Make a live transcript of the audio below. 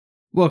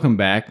Welcome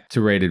back to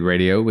Rated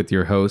Radio with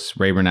your hosts,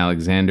 Rayburn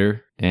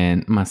Alexander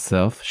and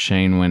myself,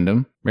 Shane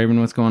Wyndham.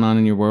 Rayburn, what's going on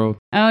in your world?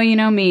 Oh, you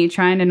know me,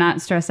 trying to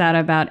not stress out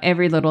about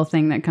every little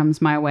thing that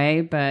comes my way,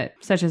 but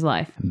such is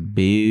life.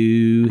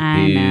 Boo.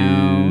 I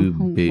know.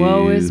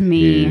 Woe is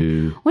me.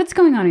 Boo. What's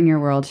going on in your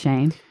world,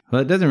 Shane?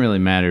 Well, it doesn't really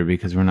matter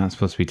because we're not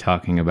supposed to be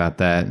talking about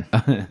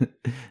that.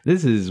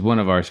 This is one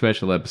of our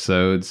special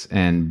episodes,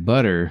 and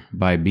Butter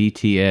by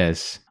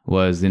BTS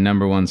was the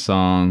number one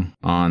song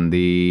on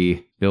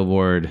the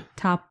Billboard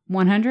Top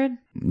 100?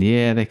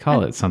 Yeah, they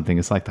call it something.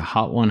 It's like the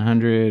Hot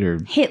 100 or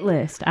Hit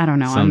list. I don't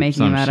know. I'm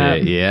making that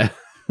shit, up.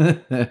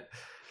 Yeah.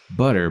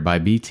 Butter by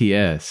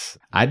BTS.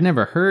 I'd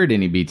never heard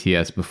any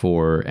BTS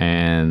before,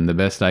 and the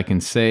best I can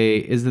say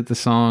is that the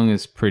song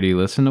is pretty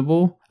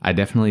listenable. I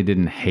definitely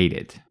didn't hate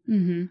it.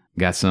 Mm-hmm.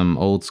 Got some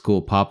old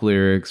school pop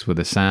lyrics with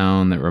a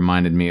sound that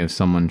reminded me of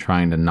someone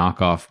trying to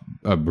knock off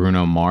a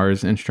Bruno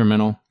Mars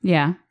instrumental.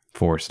 Yeah.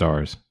 4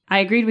 stars. I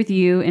agreed with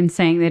you in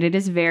saying that it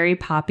is very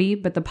poppy,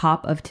 but the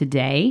pop of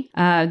today.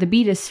 The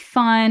beat is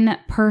fun,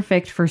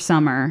 perfect for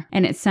summer,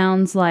 and it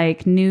sounds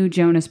like new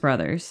Jonas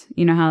Brothers.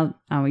 You know how,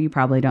 oh, you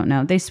probably don't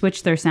know. They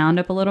switched their sound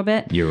up a little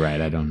bit. You're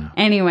right, I don't know.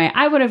 Anyway,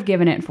 I would have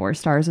given it 4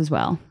 stars as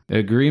well.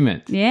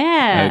 Agreement.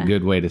 Yeah. A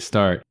good way to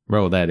start.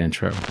 Roll that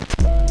intro.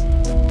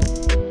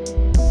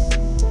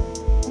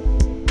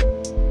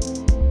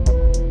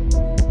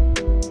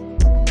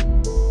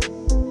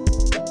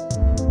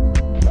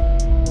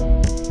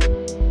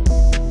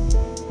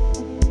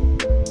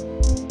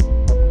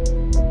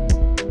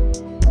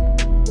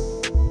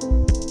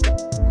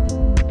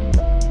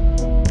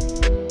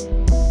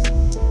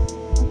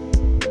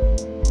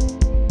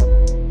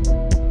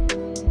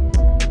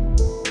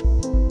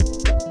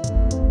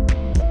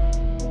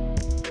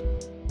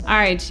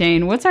 All right,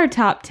 Shane, what's our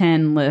top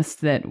 10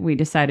 list that we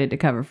decided to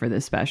cover for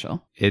this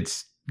special?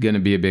 It's going to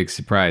be a big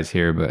surprise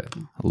here, but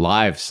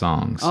live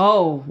songs.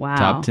 Oh, wow.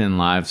 Top 10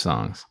 live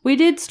songs. We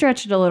did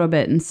stretch it a little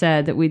bit and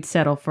said that we'd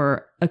settle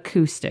for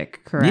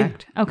acoustic,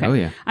 correct? Yeah. Okay. Oh,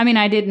 yeah. I mean,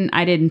 I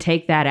didn't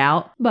take that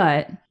out,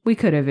 but we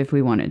could have if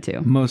we wanted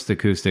to. Most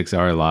acoustics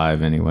are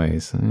live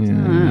anyways.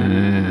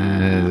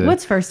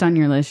 What's first on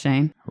your list,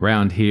 Shane?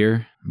 Round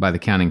Here by the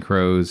Counting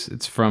Crows.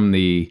 It's from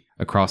the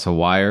Across a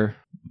Wire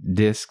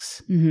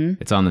discs.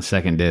 Mm-hmm. It's on the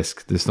second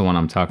disc. This is the one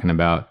I'm talking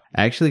about.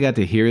 I actually got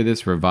to hear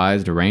this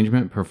revised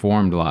arrangement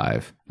performed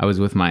live. I was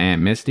with my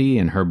Aunt Misty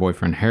and her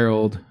boyfriend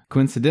Harold.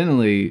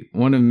 Coincidentally,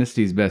 one of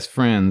Misty's best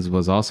friends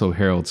was also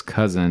Harold's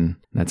cousin.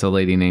 That's a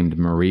lady named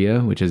Maria,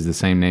 which is the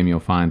same name you'll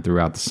find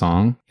throughout the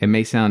song. It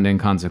may sound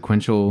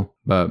inconsequential,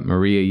 but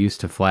Maria used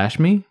to flash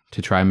me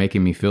to try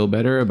making me feel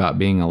better about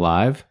being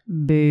alive.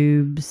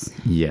 Boobs.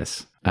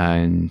 Yes.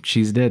 And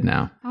she's dead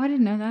now. Oh, I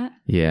didn't know that.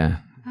 Yeah.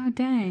 Oh,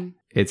 dang.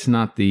 It's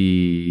not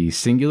the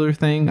singular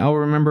thing I'll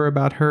remember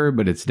about her,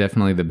 but it's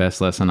definitely the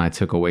best lesson I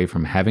took away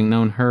from having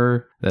known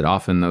her, that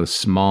often those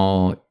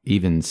small,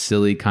 even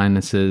silly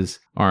kindnesses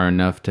are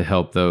enough to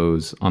help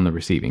those on the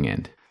receiving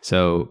end.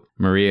 So,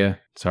 Maria,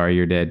 sorry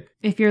you're dead.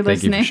 If you're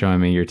listening. Thank you for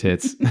showing me your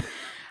tits.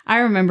 I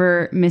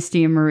remember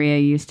Misty and Maria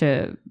used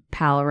to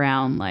pal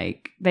around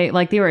like they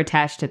were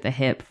attached at the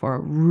hip for a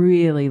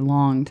really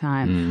long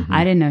time. Mm-hmm.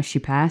 I didn't know she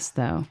passed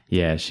though.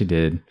 Yeah, she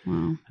did.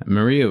 Wow.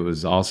 Maria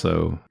was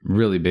also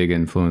really big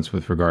influence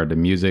with regard to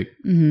music.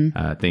 Mm-hmm.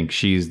 I think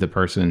she's the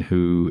person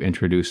who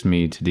introduced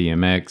me to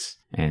DMX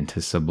and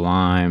to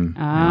Sublime.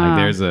 And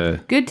there's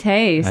a good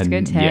taste.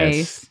 Good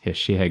taste. Yes,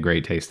 she had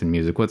great taste in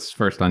music. What's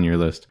first on your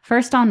list?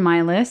 First on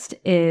my list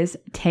is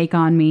Take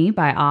On Me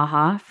by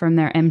a-ha from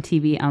their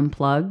MTV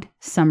Unplugged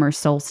Summer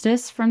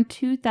Solstice from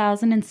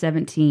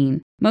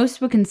 2017. Most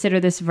would consider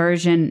this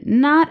version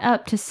not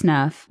up to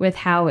snuff with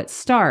how it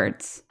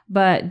starts,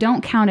 but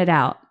don't count it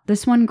out.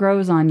 This one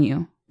grows on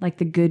you like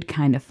the good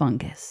kind of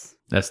fungus.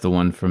 That's the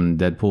one from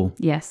Deadpool?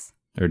 Yes.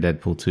 Or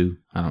Deadpool 2.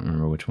 I don't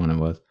remember which one it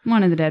was.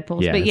 One of the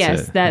Deadpools. Yeah, but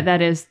yes,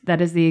 that is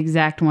the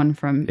exact one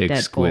from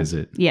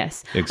Exquisite. Deadpool.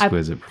 Yes.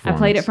 Exquisite performance. I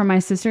played it for my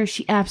sister.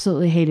 She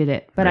absolutely hated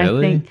it. But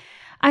really?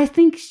 I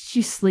think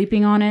she's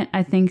sleeping on it.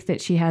 I think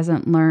that she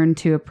hasn't learned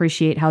to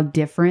appreciate how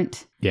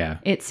different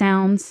it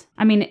sounds.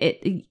 I mean,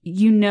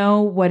 you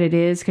know what it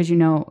is because you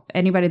know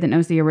anybody that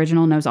knows the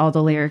original knows all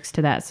the lyrics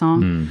to that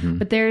song. Mm-hmm.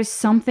 But there's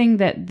something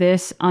that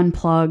this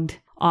Unplugged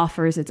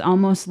offers. It's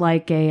almost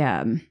like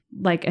a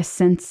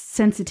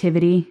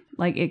sensitivity.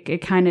 Like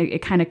it kind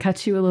of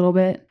cuts you a little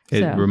bit.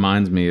 It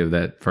reminds me of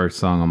that first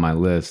song on my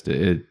list.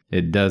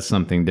 It does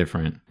something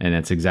different, and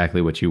it's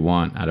exactly what you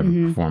want out of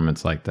a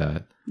performance like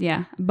that.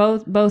 Yeah,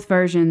 both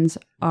versions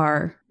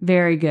are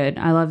very good.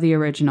 I love the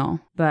original,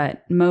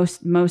 but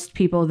most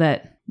people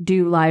that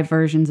do live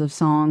versions of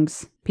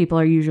songs, people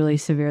are usually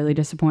severely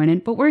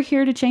disappointed. But we're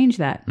here to change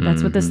that.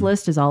 That's what this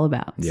list is all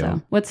about. Yeah.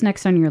 So, what's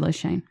next on your list,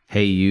 Shane?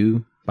 Hey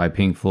You by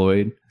Pink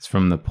Floyd. It's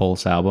from the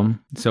Pulse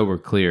album. So we're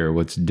clear,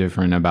 what's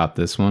different about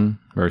this one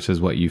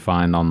versus what you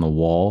find on The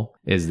Wall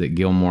is that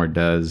Gilmour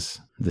does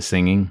the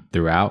singing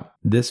throughout.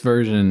 This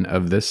version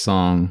of this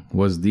song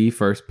was the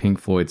first Pink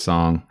Floyd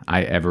song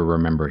I ever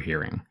remember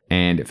hearing.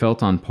 and it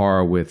felt on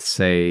par with,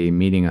 say,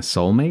 meeting a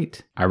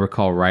soulmate. I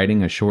recall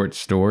writing a short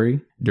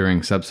story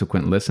during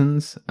subsequent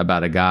listens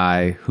about a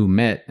guy who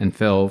met and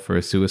fell for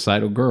a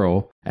suicidal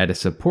girl at a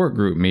support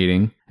group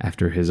meeting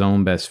after his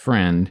own best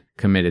friend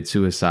committed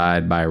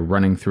suicide by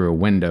running through a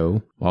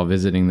window while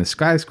visiting the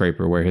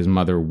skyscraper where his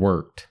mother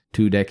worked.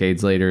 2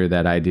 decades later,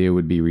 that idea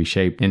would be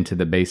reshaped into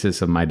the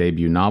basis of my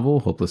debut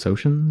novel, Hopeless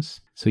Oceans.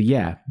 So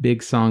yeah,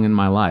 big song in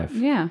my life.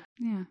 Yeah.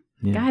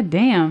 God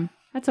damn.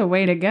 That's a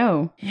way to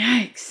go.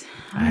 Yikes.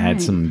 I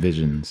had some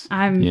visions,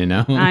 I'm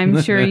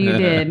sure you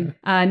did.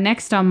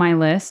 Next on my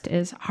list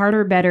is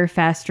Harder, Better,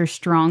 Faster,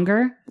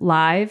 Stronger,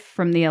 live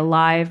from the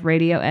Alive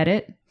radio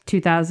edit,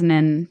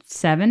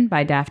 2007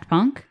 by Daft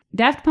Punk.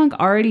 Daft Punk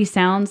already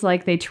sounds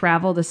like they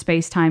travel the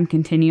space-time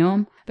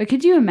continuum, but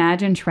could you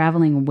imagine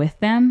traveling with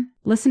them?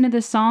 Listen to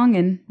this song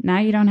and now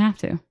you don't have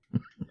to.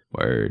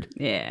 Word.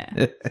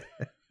 Yeah.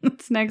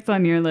 What's next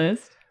on your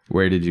list?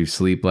 Where Did You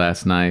Sleep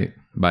Last Night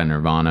by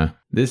Nirvana.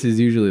 This is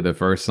usually the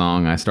first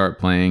song I start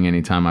playing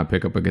anytime I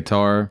pick up a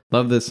guitar.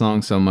 Love this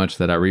song so much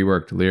that I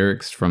reworked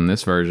lyrics from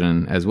this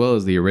version, as well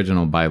as the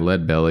original by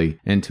Leadbelly,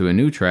 into a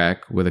new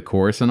track with a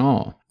chorus and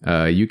all.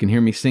 You can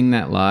hear me sing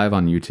that live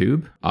on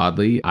YouTube.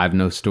 Oddly, I've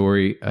no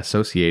story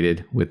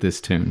associated with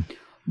this tune.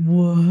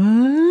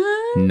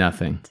 What?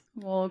 Nothing.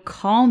 Well,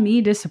 call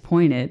me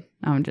disappointed.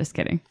 No, I'm just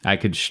kidding. I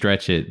could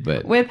stretch it,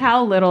 but... With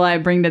how little I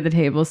bring to the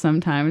table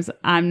sometimes,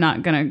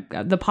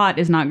 the pot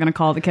is not gonna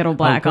call the kettle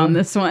black on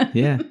this one.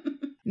 Yeah.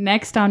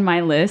 Next on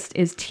my list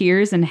is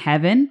Tears in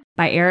Heaven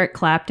by Eric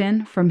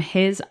Clapton from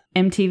his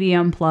MTV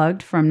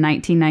Unplugged from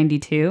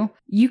 1992.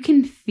 You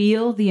can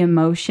feel the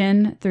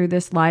emotion through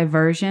this live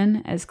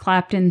version as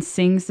Clapton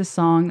sings the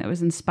song that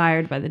was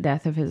inspired by the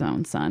death of his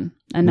own son.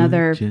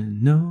 Another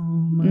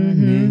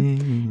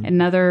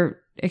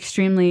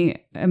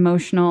extremely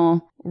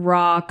emotional,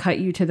 raw, cut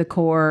you to the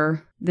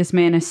core. This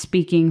man is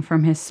speaking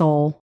from his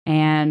soul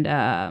and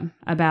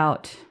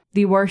about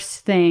the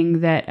worst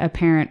thing that a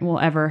parent will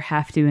ever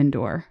have to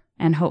endure.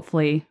 And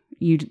hopefully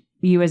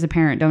you as a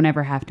parent don't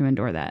ever have to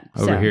endure that.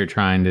 Over here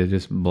trying to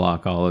just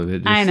block all of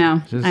it. I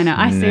know.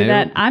 I say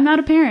that. I'm not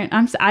a parent.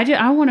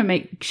 I want to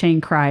make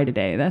Shane cry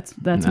today. That's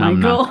my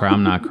goal.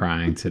 I'm not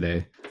crying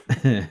today.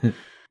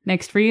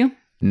 Next for you.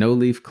 No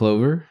Leaf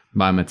Clover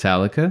by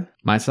Metallica.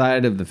 My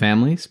side of the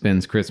family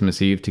spends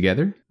Christmas Eve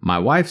together. My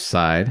wife's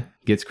side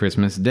gets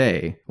Christmas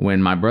Day.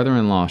 When my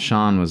brother-in-law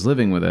Sean was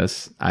living with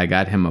us, I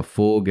got him a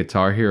full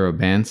Guitar Hero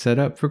band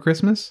setup for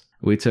Christmas.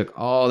 We took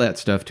all that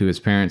stuff to his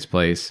parents'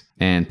 place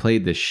and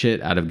played the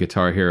shit out of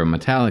Guitar Hero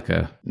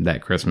Metallica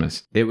that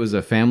Christmas. It was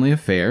a family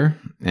affair,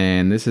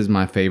 and this is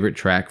my favorite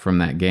track from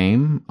that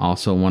game.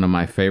 Also one of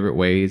my favorite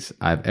ways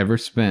I've ever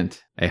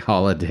spent a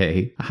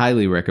holiday.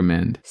 Highly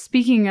recommend.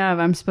 Speaking of,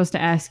 I'm supposed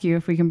to ask you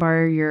if we can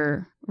borrow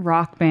your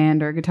Rock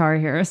Band or Guitar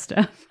Hero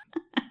stuff.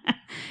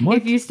 What?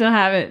 If you still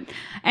have it.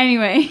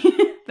 Anyway,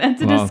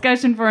 that's a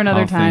discussion for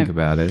another time. I'll think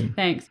about it.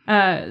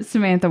 Thanks.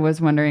 Samantha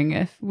was wondering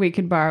if we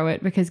could borrow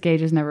it because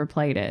Gage has never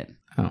played it.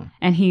 Oh.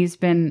 And he's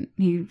been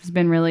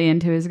really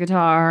into his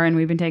guitar, and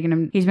we've been taking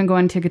him. He's been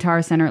going to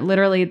Guitar Center.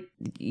 Literally,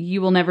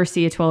 you will never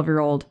see a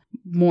 12-year-old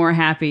more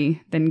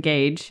happy than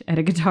Gage at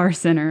a Guitar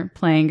Center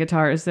playing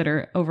guitars that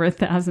are over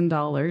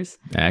 $1,000.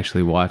 I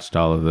actually watched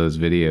all of those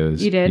videos.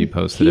 You did? You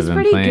posted He's of him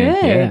pretty playing.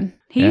 good.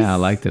 Yeah, I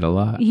liked it a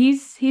lot.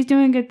 He's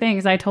doing good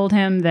things. I told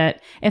him that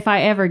if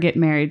I ever get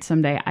married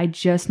someday, I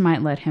just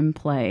might let him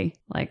play.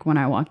 Like when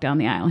I walk down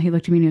the aisle, he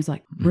looked at me and he was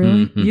like,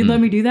 "Really? You'd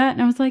let me do that?"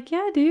 And I was like,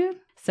 "Yeah, dude."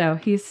 So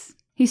he's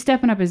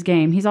stepping up his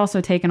game. He's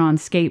also taken on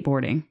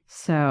skateboarding.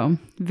 So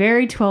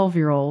very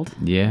 12-year-old.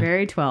 Yeah.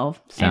 Very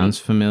 12. Sounds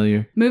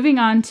familiar. Moving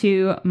on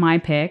to my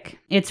pick.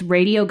 It's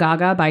Radio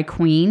Gaga by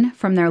Queen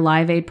from their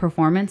Live Aid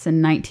performance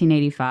in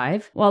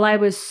 1985. While I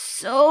was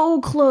so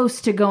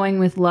close to going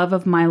with Love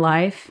of My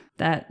Life,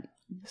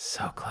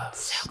 So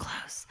close.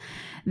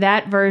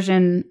 that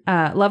version,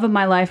 Love of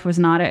My Life, was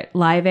not at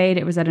Live Aid.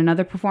 It was at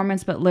another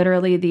performance, but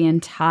literally the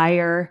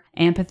entire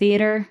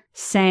amphitheater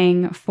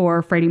sang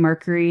for Freddie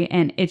Mercury.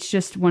 And it's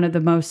just one of the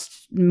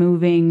most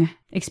moving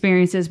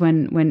experiences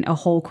when a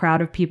whole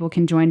crowd of people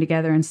can join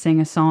together and sing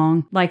a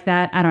song like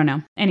that. I don't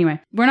know. Anyway,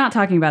 we're not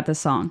talking about this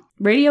song.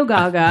 Radio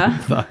Gaga.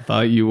 I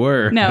thought you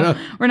were. No,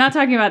 we're not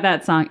talking about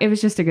that song. It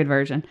was just a good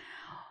version.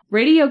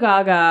 Radio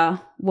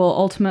Gaga will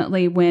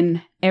ultimately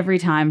win every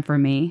time for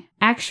me.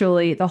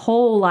 Actually, the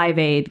whole Live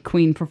Aid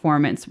Queen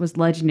performance was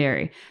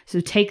legendary. So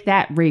take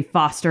that, Ray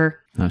Foster.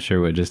 Not sure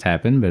what just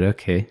happened, but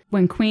okay.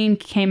 When Queen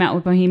came out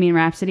with Bohemian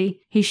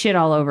Rhapsody, he shit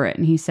all over it.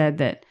 And he said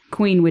that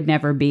Queen would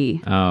never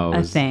be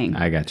a thing.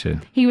 I got you.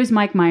 He was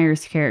Mike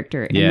Myers'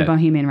 character in the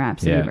Bohemian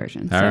Rhapsody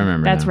version. So I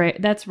remember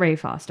that's Ray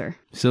Foster.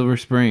 Silver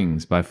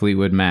Springs by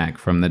Fleetwood Mac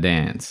from The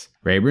Dance.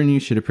 Rayburn, you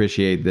should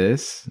appreciate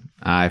this.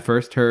 I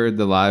first heard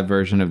the live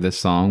version of this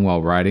song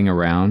while riding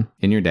around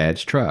in your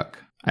dad's truck.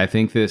 I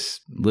think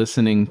this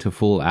listening to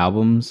full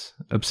albums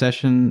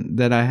obsession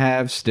that I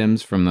have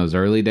stems from those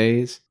early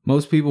days.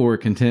 Most people were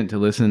content to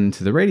listen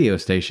to the radio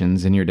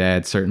stations, and your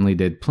dad certainly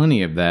did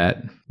plenty of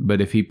that. But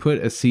if he put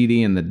a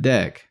CD in the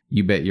deck,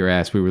 you bet your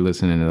ass we were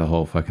listening to the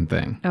whole fucking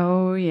thing.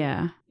 Oh,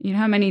 yeah. You know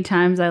how many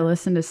times I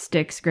listen to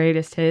Styx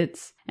Greatest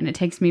Hits and it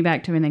takes me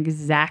back to an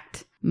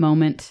exact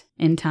moment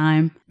in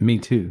time? Me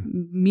too.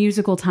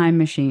 Musical time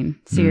machine.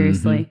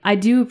 Seriously. I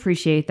do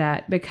appreciate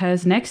that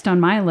because next on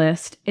my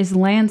list is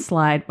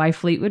Landslide by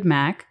Fleetwood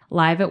Mac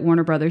live at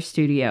Warner Brothers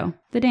Studio.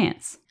 The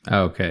dance.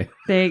 Okay.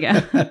 There you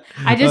go.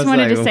 I just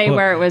wanted to say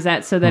where it was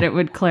at so that it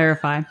would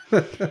clarify.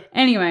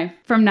 Anyway,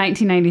 from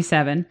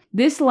 1997.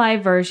 This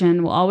live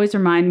version will always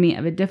remind me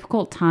of a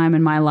difficult time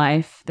in my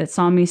life that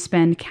saw me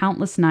spend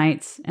countless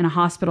nights in a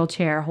hospital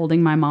chair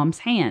holding my mom's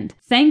hand.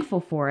 Thankful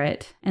for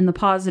it and the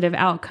positive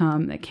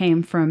outcome that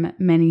came from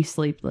many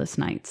sleepless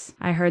nights.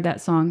 I heard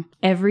that song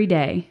every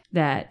day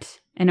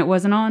and it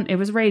wasn't on, it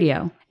was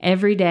radio.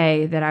 Every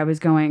day that I was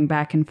going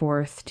back and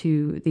forth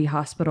to the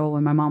hospital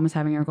when my mom was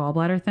having her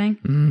gallbladder thing.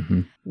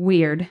 Mm-hmm.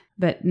 Weird.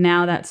 But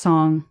now that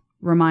song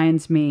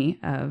reminds me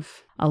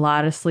of a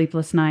lot of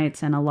sleepless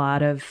nights and a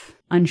lot of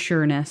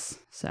unsureness.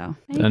 So,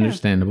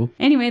 understandable. Go.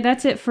 Anyway,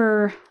 that's it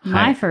for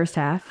my first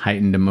half.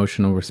 Heightened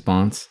emotional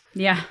response.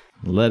 Yeah.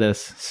 Let us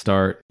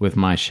start with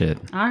my shit.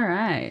 All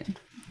right.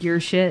 Your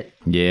shit.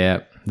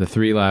 Yeah. The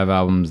 3 live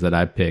albums that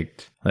I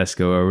picked. Let's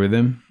go over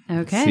them.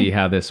 Okay. See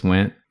how this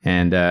went.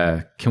 And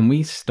can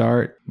we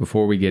start,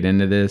 before we get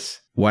into this,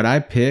 what I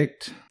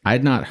picked,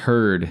 I'd not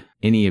heard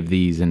any of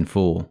these in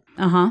full.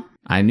 Uh-huh.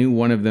 I knew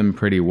one of them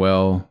pretty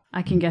well.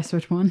 I can guess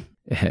which one.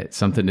 It had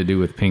something to do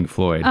with Pink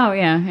Floyd. Oh,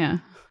 yeah.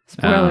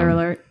 Spoiler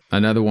alert.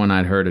 Another one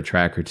I'd heard a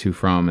track or two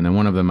from, and then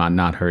one of them I'd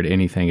not heard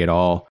anything at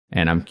all.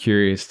 And I'm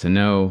curious to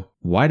know,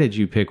 why did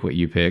you pick what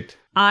you picked?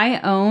 I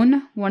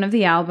own one of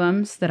the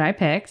albums that I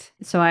picked,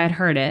 so I had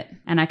heard it,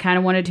 and I kind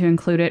of wanted to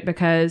include it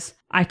because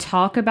I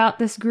talk about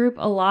this group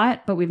a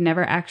lot, but we've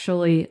never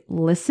actually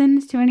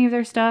listened to any of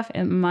their stuff.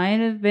 It might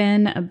have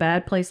been a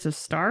bad place to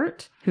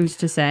start. Who's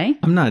to say?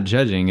 I'm not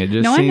judging. It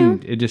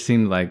just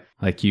seemed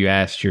like you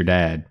asked your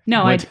dad.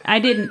 No, I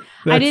didn't.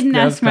 I didn't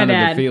ask my dad. That's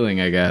kind of the feeling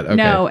I got. Okay.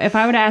 No, if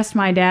I would have asked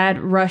my dad,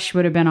 Rush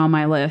would have been on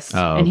my list.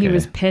 Oh, okay. And he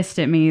was pissed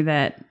at me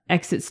that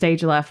Exit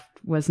Stage Left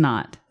was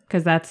not.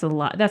 Because that's the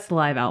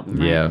live album,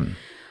 right? Yeah.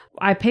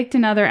 I picked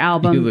another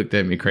album. You looked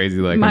at me crazy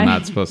like I'm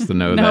not supposed to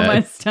know that. No,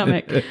 my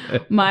stomach.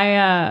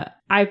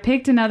 I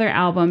picked another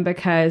album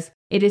because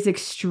it is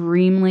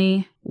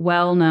extremely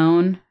well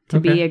known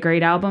to be a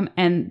great album.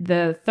 And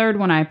the third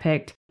one I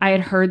picked, I had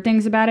heard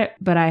things about it,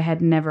 but I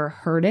had never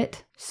heard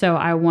it. So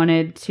I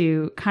wanted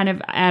to kind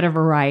of add a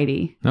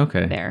variety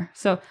there.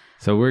 So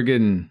we're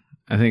getting,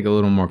 I think, a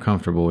little more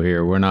comfortable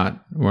here. We're not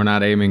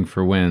aiming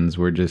for wins.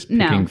 We're just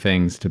picking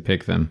things to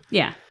pick them.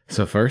 Yeah.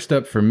 So first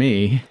up for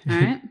me All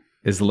right.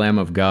 is Lamb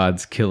of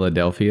God's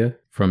Philadelphia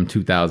from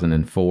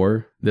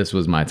 2004. This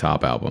was my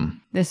top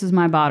album. This is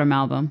my bottom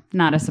album.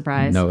 Not a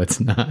surprise. No, it's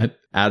not.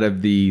 Out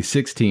of the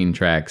 16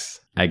 tracks,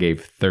 I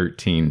gave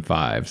 13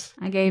 5s.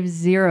 I gave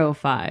 0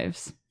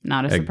 5s.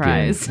 Not a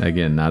surprise.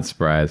 Again, not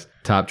surprised.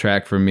 Top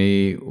track for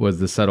me was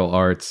The Subtle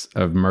Arts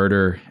of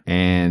Murder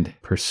and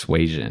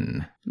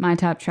Persuasion. My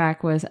top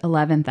track was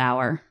 11th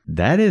Hour.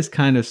 That is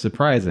kind of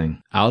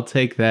surprising. I'll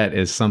take that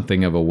as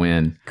something of a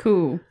win.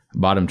 Cool.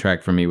 Bottom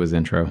track for me was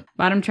Intro.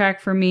 Bottom track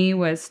for me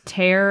was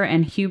Terror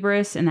and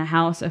Hubris in the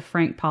House of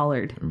Frank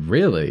Pollard.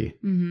 Really?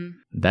 Mm-hmm.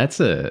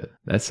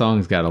 That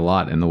song's got a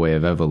lot in the way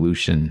of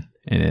evolution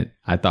in it.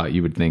 I thought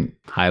you would think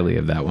highly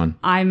of that one.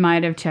 I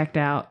might have checked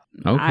out.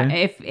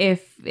 Okay.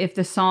 If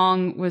the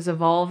song was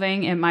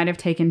evolving, it might have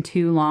taken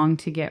too long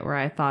to get where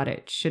I thought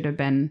it should have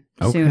been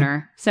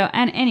sooner. So,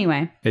 and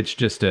anyway. It's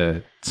just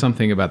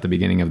something about the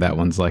beginning of that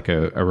one's like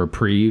a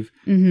reprieve.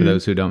 Mm-hmm. For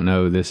those who don't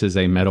know, this is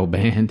a metal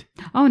band.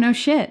 Oh, no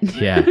shit.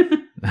 Yeah.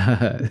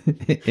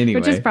 Anyway.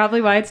 Which is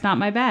probably why it's not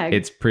my bag.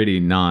 It's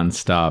pretty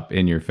nonstop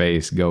in your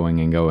face, going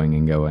and going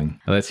and going.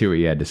 Let's hear what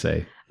you had to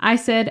say. I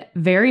said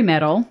very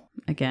metal,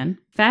 again.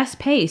 Fast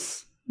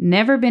pace.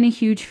 Never been a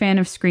huge fan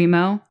of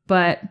Screamo,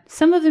 but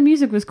some of the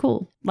music was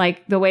cool.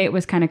 Like the way it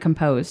was kind of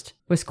composed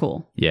was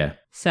cool. Yeah.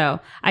 So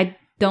I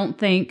don't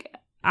think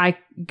I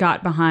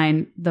got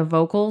behind the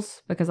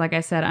vocals because, like I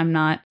said, I'm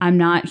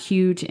not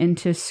huge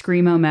into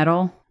Screamo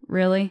metal,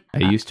 really.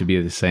 I used to be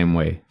the same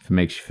way, if it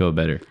makes you feel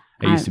better.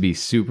 I used to be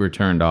super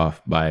turned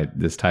off by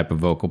this type of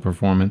vocal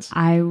performance.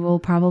 I will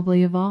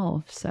probably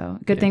evolve. So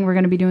good thing we're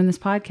going to be doing this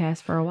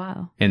podcast for a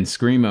while. And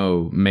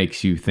Screamo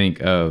makes you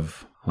think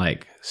of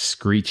like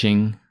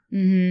screeching,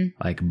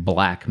 like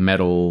black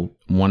metal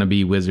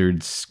wannabe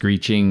wizards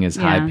screeching as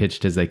high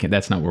pitched as they can.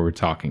 That's not what we're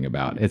talking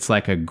about. It's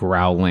like a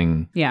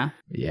growling. Yeah.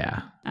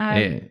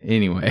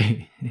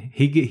 Anyway,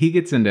 he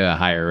gets into a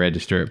higher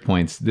register at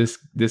points.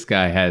 This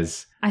guy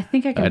has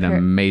an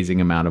amazing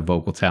amount of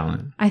vocal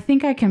talent. I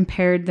think I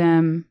compared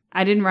them.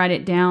 I didn't write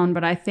it down,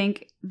 but I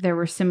think there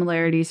were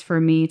similarities for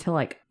me to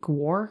like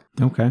Gwar.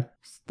 Okay.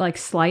 Like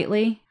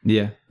slightly.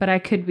 Yeah. But I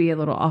could be a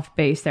little off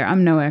base there.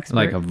 I'm no expert.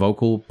 Like a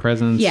vocal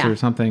presence or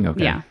something?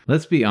 Okay. Yeah.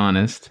 Let's be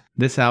honest.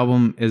 This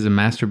album is a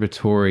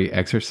masturbatory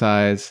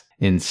exercise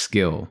in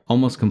skill.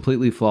 Almost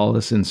completely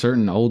flawless, and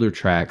certain older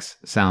tracks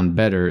sound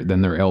better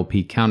than their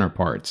LP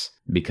counterparts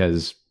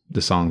because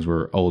the songs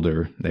were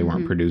older. They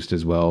weren't produced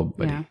as well,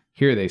 but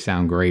here they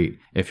sound great.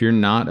 If you're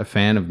not a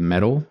fan of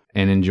metal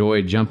and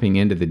enjoy jumping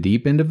into the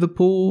deep end of the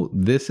pool,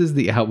 this is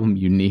the album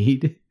you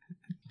need.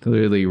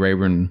 Clearly,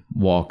 Rayburn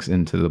walks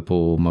into the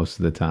pool most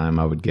of the time,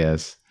 I would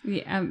guess.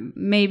 Yeah,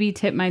 maybe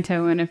tip my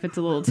toe in if it's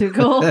a little too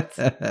cold.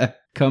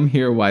 Come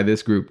hear why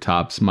this group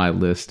tops my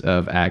list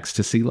of acts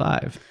to see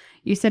live.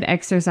 You said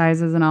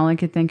exercises, and all I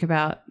could think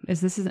about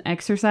is this an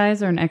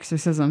exercise or an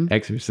exorcism?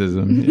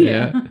 Exorcism,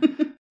 yeah.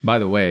 By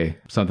the way,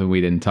 something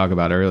we didn't talk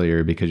about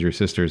earlier because your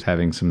sister's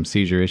having some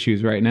seizure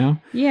issues right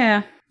now.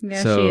 Yeah,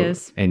 she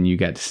is. And you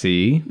got to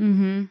see.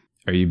 Mm-hmm.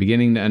 Are you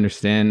beginning to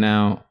understand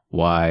now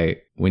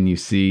why when you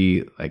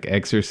see like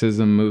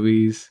exorcism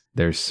movies,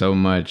 there's so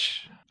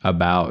much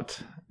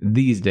about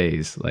these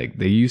days? Like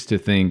they used to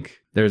think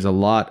there's a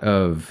lot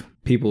of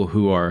people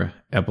who are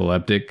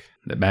epileptic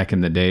that back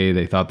in the day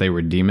they thought they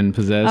were demon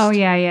possessed. Oh,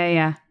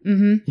 yeah.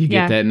 Mm-hmm. You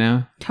get that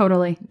now?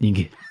 Totally. You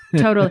get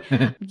Totally.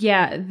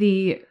 Yeah,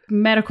 the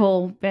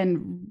medical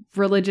and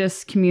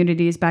religious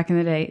communities back in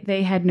the day,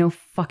 they had no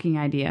fucking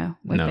idea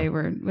what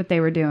they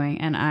were doing,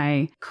 and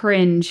I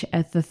cringe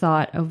at the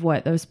thought of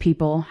what those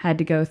people had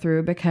to go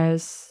through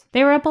because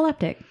they were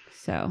epileptic.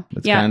 So,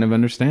 it's kind of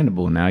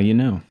understandable. Now you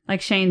know.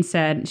 Like Shane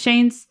said,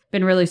 Shane's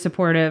been really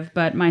supportive,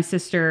 but my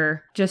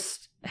sister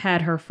just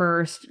had her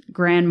first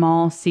grand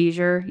mal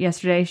seizure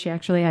yesterday. She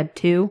actually had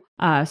 2.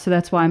 So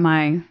that's why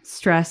my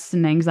stress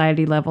and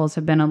anxiety levels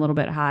have been a little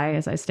bit high,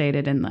 as I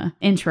stated in the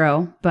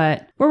intro.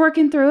 But we're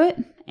working through it.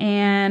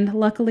 And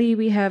luckily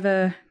we have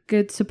a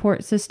good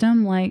support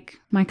system like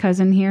my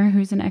cousin here,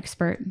 who's an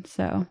expert.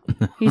 So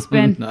he's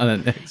been... Not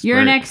an expert. You're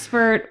an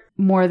expert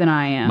more than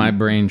I am. My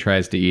brain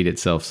tries to eat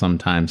itself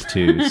sometimes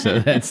too. So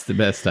that's the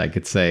best I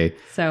could say.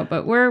 So,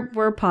 but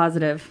we're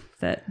positive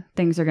that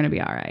things are going to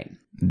be all right.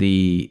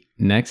 The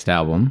next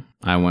album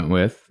I went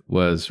with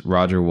was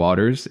Roger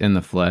Waters in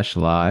the Flesh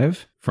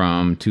Live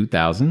from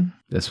 2000.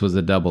 This was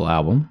a double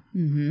album.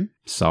 Mm-hmm.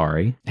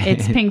 Sorry.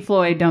 It's Pink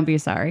Floyd. Don't be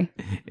sorry.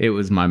 It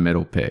was my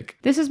middle pick.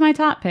 This is my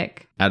top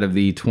pick. Out of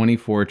the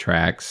 24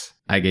 tracks,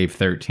 I gave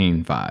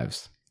 13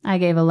 5s. I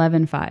gave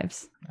 11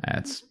 5s.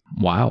 That's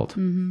wild.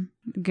 Mm-hmm.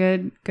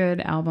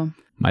 Good album.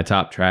 My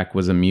top track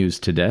was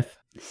Amused to Death.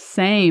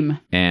 Same.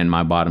 And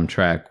my bottom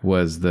track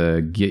was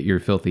the Get Your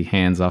Filthy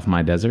Hands Off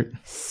My Desert.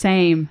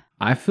 Same.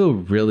 I feel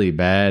really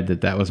bad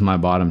that was my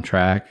bottom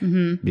track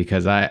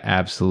because I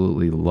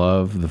absolutely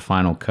love the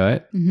final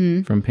cut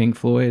from Pink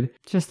Floyd.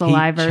 Just the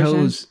live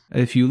version.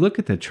 If you look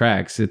at the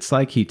tracks, it's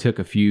like he took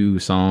a few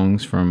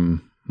songs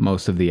from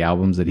most of the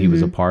albums that he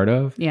was a part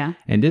of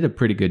and did a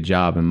pretty good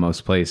job in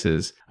most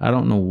places. I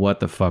don't know what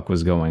the fuck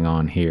was going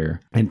on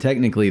here. And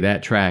technically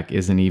that track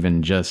isn't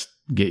even just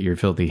Get Your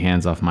Filthy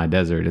Hands Off My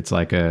Desert. It's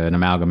like an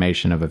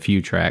amalgamation of a few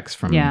tracks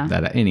from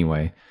that.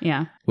 Anyway.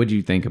 Yeah. What'd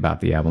you think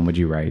about the album? What'd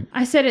you write?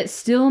 I said it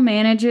still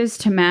manages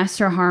to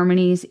master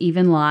harmonies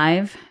even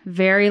live.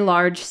 Very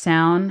large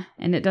sound,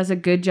 and it does a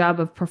good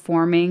job of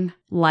performing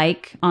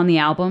like on the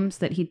albums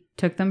that he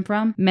took them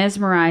from.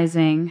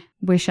 Mesmerizing.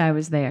 Wish I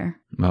Was There.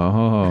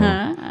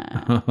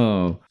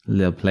 Oh,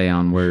 little play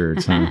on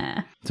words,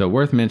 huh? So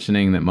worth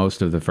mentioning that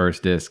most of the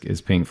first disc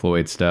is Pink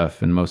Floyd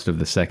stuff and most of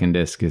the second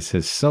disc is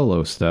his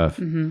solo stuff,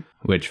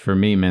 which for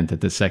me meant that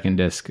the second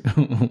disc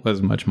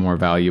was much more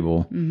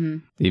valuable,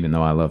 even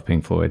though I love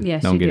Pink Floyd.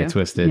 Yes, Don't get it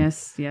twisted.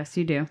 Yes,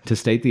 you do. To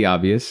state the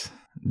obvious,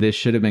 this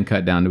should have been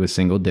cut down to a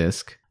single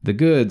disc. The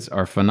goods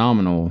are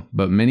phenomenal,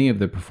 but many of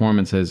the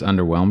performances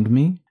underwhelmed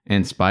me.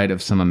 In spite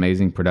of some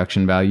amazing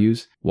production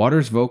values,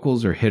 Waters'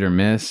 vocals are hit or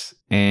miss,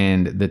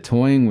 and the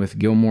toying with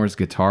Gilmour's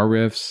guitar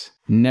riffs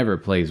never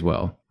plays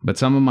well. But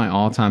some of my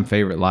all-time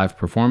favorite live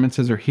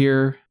performances are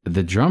here.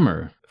 The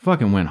drummer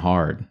fucking went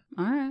hard.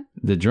 All right.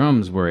 The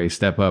drums were a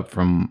step up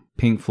from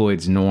Pink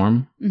Floyd's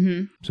norm.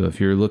 So if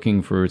you're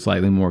looking for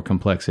slightly more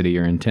complexity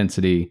or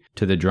intensity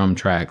to the drum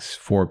tracks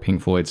for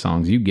Pink Floyd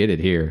songs, you get it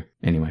here.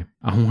 Anyway,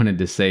 I wanted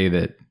to say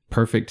that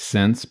Perfect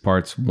Sense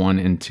parts 1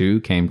 and 2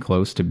 came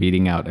close to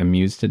beating out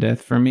Amused to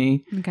Death for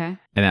me. Okay.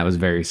 And that was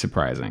very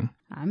surprising.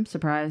 I'm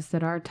surprised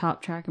that our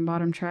top track and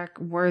bottom track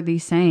were the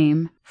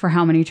same for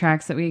how many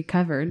tracks that we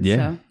covered.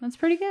 Yeah. So that's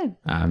pretty good.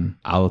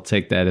 I'll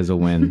take that as a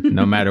win,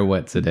 no matter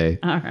what today.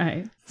 All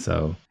right.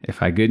 So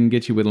if I couldn't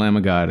get you with Lamb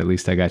of God, at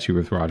least I got you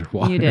with Roger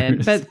Waters. You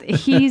did. But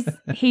he's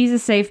a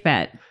safe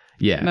bet.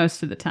 Yeah.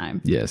 Most of the time.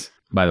 Yes.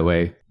 By the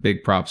way,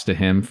 big props to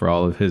him for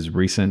all of his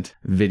recent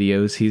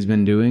videos he's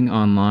been doing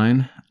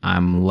online.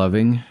 I'm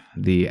loving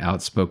the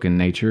outspoken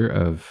nature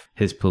of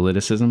his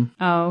politicism.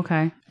 Oh,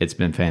 okay. It's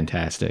been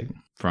fantastic.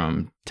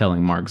 From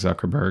telling Mark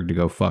Zuckerberg to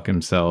go fuck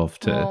himself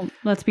to... Well,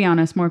 let's be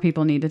honest, more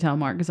people need to tell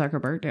Mark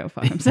Zuckerberg to go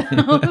fuck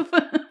himself.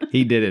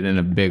 He did it in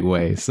a big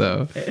way,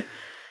 so...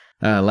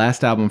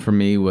 last album for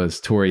me was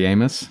Tori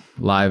Amos,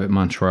 Live at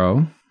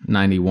Montreux,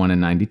 91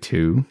 and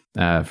 92,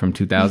 from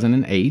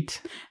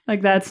 2008.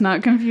 Like, that's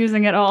not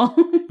confusing at all.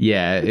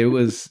 Yeah, it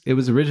was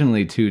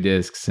originally 2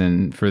 discs,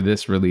 and for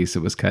this release,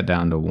 it was cut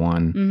down to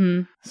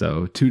 1.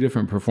 So 2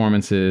 different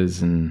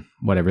performances and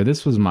whatever.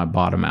 This was my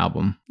bottom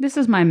album. This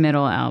is my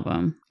middle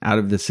album. Out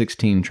of the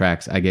 16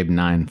 tracks, I gave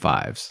 9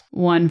 5s.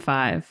 1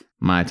 5.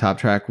 My top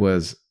track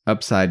was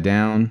Upside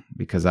Down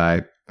because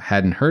I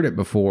hadn't heard it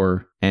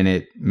before and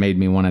it made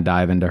me want to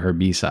dive into her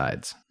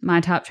B-sides. My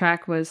top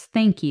track was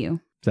Thank You.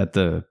 Is that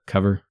the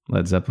cover?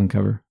 Led Zeppelin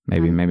cover?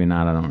 Maybe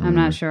not. I don't remember. I'm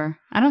not sure.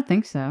 I don't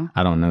think so.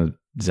 I don't know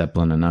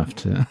Zeppelin enough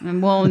to...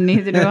 Well,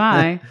 neither do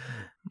I.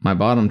 My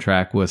bottom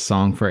track was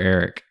Song for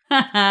Eric.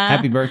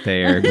 Happy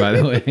birthday, Eric, by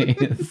the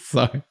way.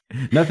 Sorry.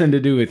 Nothing to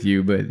do with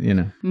you, but, you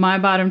know. My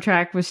bottom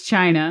track was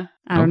China.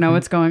 I don't know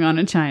what's going on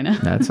in China.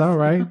 That's all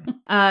right.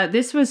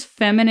 This was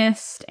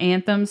feminist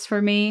anthems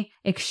for me.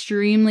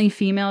 Extremely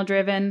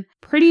female-driven.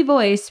 Pretty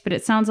voice, but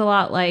it sounds a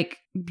lot like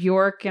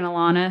Bjork and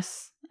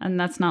Alanis. And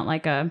that's not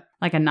like a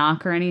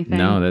knock or anything.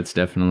 No, that's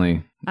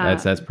definitely...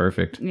 That's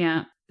perfect.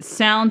 Yeah.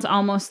 Sounds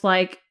almost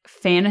like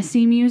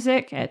fantasy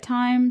music at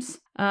times.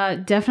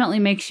 Definitely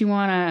makes you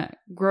want to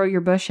grow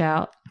your bush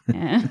out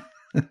and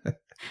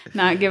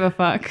not give a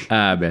fuck.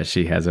 I bet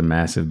she has a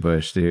massive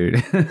bush,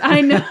 dude.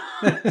 I know,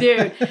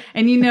 dude.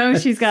 And you know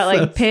she's got like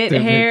So pit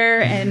stupid.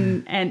 hair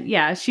and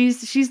yeah,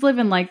 she's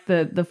living like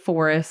the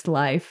forest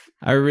life.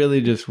 I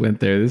really just went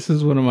there. This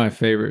is one of my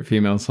favorite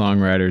female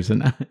songwriters,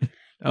 and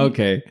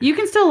okay. You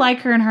can still like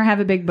her and her have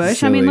a big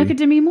bush. I mean, Silly. look at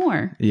Demi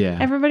Moore. Yeah.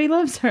 Everybody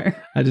loves her.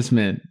 I just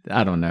meant,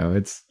 I don't know.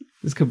 It's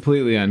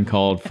completely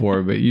uncalled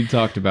for, but you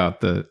talked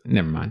about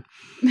never mind.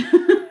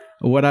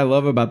 What I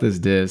love about this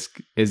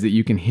disc is that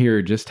you can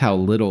hear just how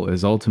little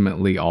is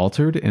ultimately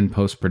altered in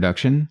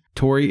post-production.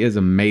 Tori is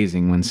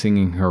amazing when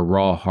singing her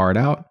raw heart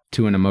out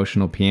to an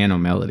emotional piano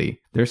melody.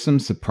 There's some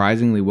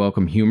surprisingly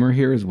welcome humor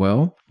here as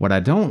well. What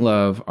I don't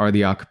love are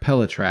the a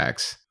cappella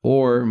tracks,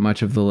 or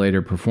much of the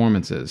later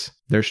performances.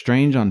 They're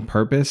strange on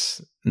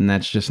purpose, and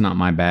that's just not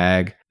my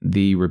bag.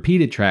 The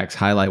repeated tracks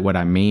highlight what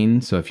I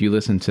mean, so if you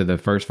listen to the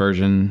first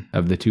version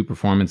of the two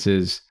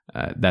performances,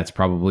 that's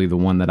probably the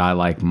one that I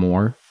like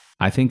more.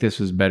 I think this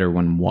was better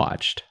when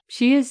watched.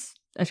 She is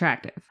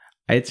attractive.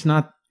 It's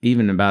not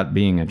even about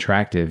being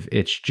attractive,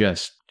 it's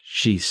just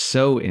she's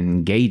so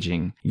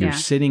engaging. You're Yeah.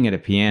 sitting at a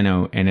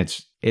piano and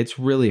it's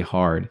really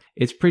hard.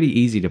 It's pretty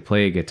easy to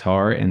play a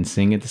guitar and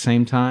sing at the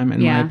same time,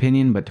 in my Yeah.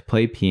 opinion, but to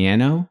play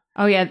piano...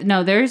 Oh yeah,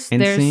 no, there's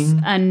And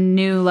sing. a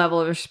new level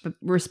of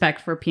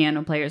respect for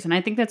piano players, and I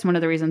think that's one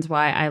of the reasons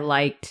why I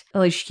liked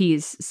Alicia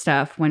Keys'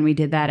 stuff when we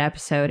did that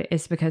episode,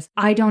 is because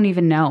I don't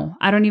even know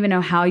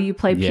how you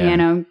play Yeah.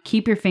 piano,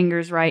 keep your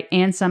fingers right,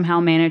 and somehow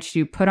manage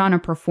to put on a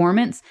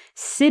performance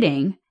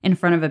sitting in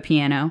front of a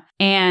piano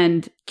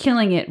and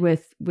killing it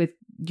with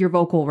your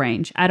vocal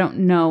range. I don't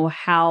know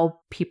how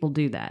people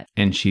do that.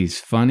 And she's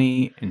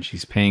funny and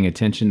she's paying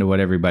attention to what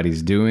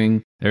everybody's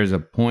doing. There's a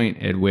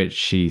point at which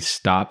she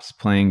stops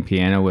playing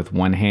piano with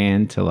one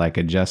hand to like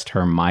adjust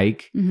her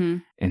mic Mm-hmm.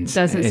 and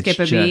Doesn't it's skip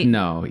a just- beat?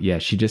 No, yeah,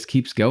 she just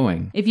keeps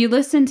going. If you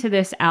listen to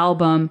this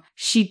album,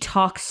 she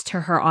talks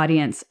to her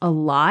audience a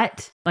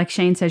lot. Like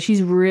Shane says,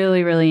 she's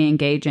really, really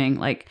engaging.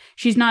 Like,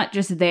 she's not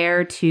just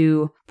there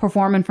to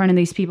perform in front of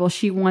these people.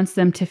 She wants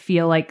them to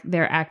feel like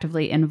they're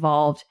actively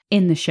involved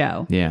in the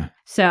show. Yeah.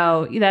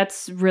 So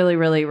that's really,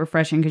 really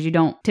refreshing because you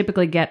don't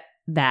typically get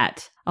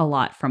that a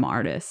lot from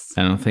artists.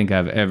 I don't think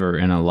I've ever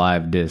in a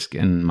live disc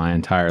in my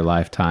entire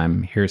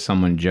lifetime hear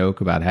someone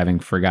joke about having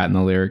forgotten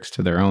the lyrics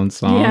to their own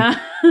song Yeah.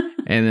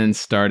 and then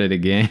start it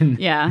again.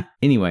 Yeah.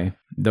 Anyway,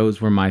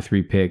 those were my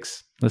 3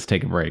 picks. Let's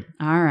take a break.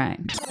 All right.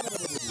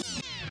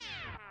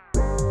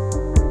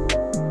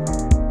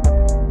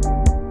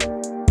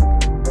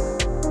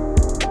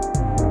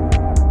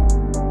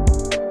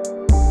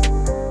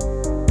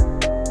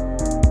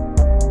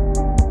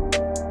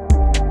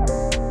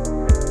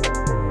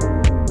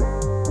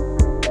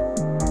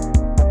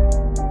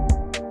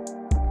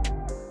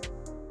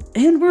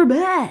 And we're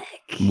back.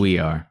 We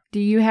are. Do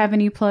you have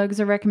any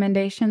plugs or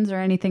recommendations or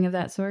anything of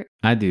that sort?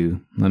 I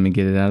do. Let me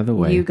get it out of the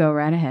way. You go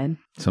right ahead.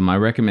 So my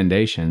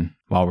recommendation,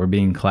 while we're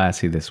being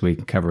classy this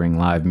week, covering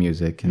live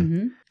music and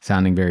Mm-hmm.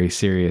 sounding very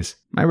serious,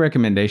 my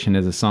recommendation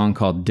is a song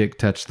called Dick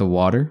Touch the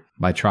Water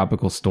by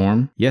Tropical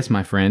Storm. Yes,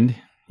 my friend,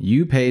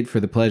 you paid for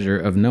the pleasure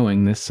of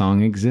knowing this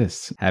song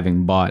exists,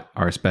 having bought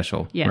our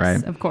special, Yes,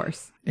 right? of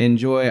course.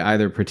 Enjoy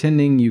either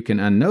pretending you can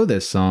unknow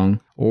this song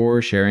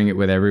or sharing it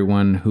with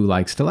everyone who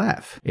likes to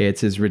laugh.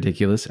 It's as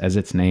ridiculous as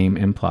its name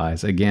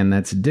implies. Again,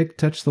 that's Dick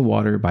Touch the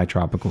Water by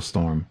Tropical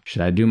Storm.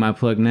 Should I do my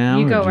plug now?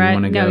 You or go do right. you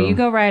wanna No, go? you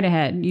go right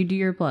ahead. You do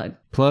your plug.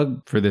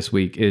 Plug for this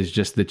week is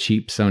just the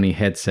cheap Sony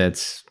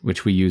headsets,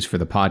 which we use for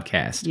the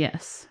podcast.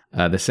 Yes.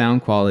 The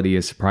sound quality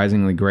is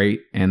surprisingly great,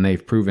 and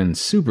they've proven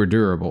super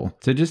durable.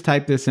 So just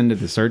type this into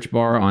the search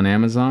bar on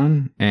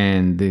Amazon,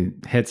 and the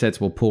headsets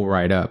will pull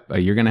right up.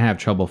 You're going to have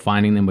trouble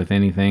finding them with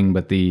anything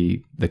but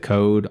the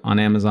code on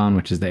Amazon,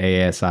 which is the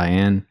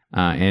ASIN,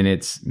 and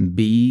it's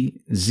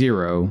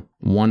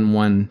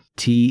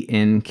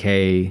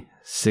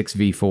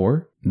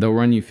B011TNK6V4. They'll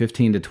run you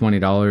 $15 to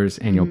 $20,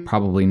 and you'll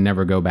probably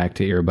never go back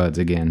to earbuds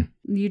again.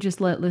 You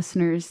just let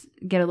listeners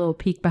get a little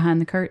peek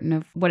behind the curtain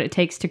of what it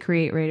takes to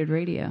create rated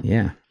radio.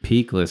 Yeah,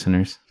 peak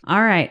listeners.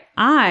 All right.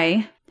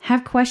 I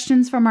have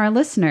questions from our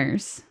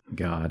listeners.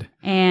 God.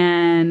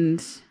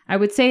 And I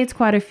would say it's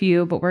quite a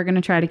few, but we're going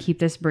to try to keep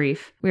this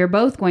brief. We are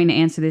both going to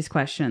answer these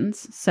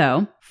questions.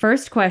 So,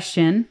 first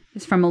question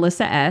is from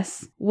Alyssa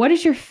S. What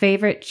is your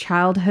favorite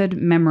childhood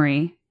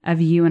memory of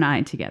you and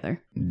I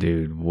together?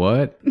 Dude,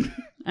 what?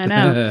 I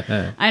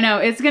know. I know.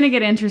 It's going to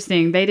get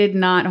interesting. They did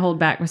not hold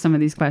back with some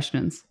of these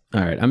questions. All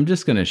right. I'm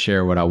just going to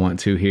share what I want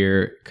to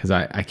here because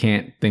I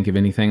can't think of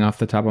anything off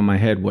the top of my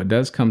head. What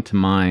does come to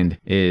mind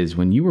is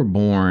when you were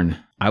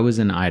born, I was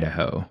in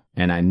Idaho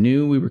and I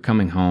knew we were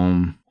coming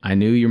home. I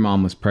knew your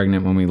mom was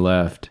pregnant when we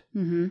left.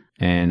 Mm-hmm.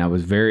 And I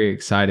was very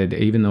excited,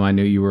 even though I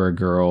knew you were a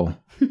girl,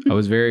 I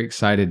was very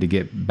excited to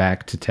get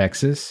back to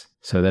Texas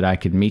so that I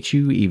could meet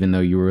you, even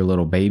though you were a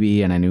little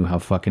baby and I knew how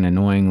fucking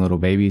annoying little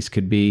babies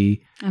could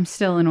be. I'm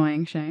still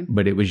annoying, Shane.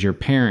 But it was your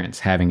parents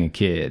having a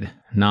kid,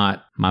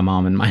 not my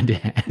mom and my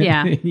dad.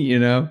 Yeah. You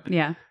know?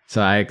 Yeah.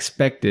 So I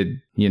expected,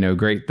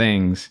 great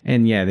things.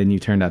 And yeah, then you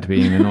turned out to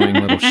be an annoying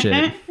little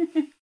shit.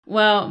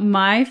 Well,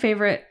 my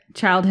favorite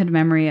childhood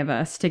memory of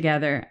us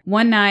together,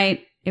 one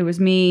night, it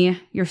was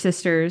me, your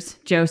sisters,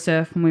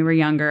 Joseph, when we were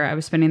younger. I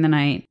was spending the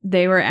night.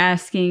 They were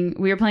asking,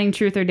 we were playing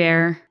Truth or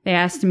Dare. They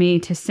asked me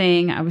to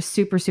sing. I was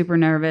super, super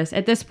nervous.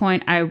 At this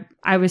point,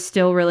 I was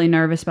still really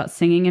nervous about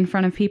singing in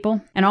front of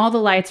people. And all the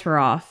lights were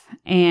off.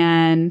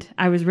 And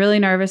I was really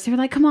nervous. They were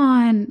like, come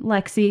on,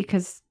 Lexi,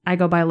 because I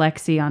go by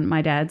Lexi on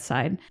my dad's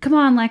side. Come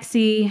on,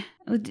 Lexi.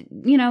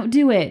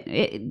 Do it.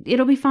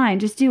 It'll be fine.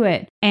 Just do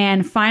it.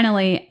 And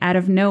finally, out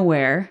of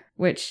nowhere,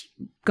 which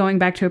going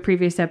back to a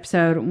previous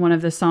episode, one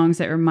of the songs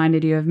that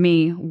reminded you of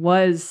me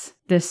was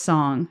this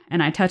song.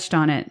 And I touched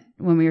on it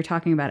when we were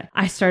talking about it.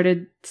 I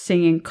started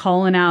singing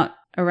Calling Out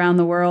Around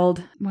the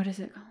World. What is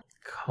it called?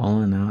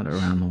 Calling Out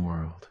Around the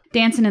World.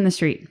 Dancing in the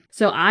Street.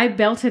 So I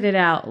belted it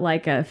out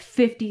like a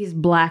 50s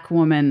black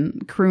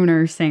woman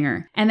crooner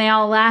singer. And they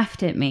all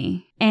laughed at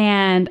me.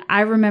 And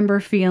I remember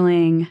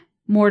feeling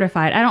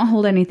mortified. I don't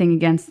hold anything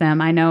against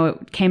them. I know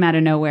it came out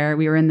of nowhere.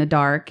 We were in the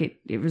dark.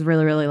 It was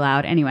really, really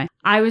loud. Anyway,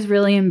 I was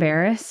really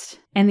embarrassed.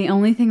 And the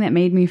only thing that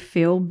made me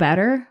feel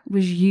better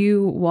was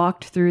you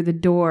walked through the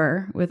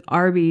door with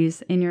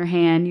Arby's in your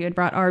hand. You had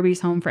brought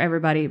Arby's home for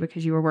everybody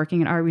because you were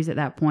working at Arby's at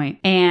that point.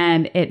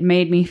 And it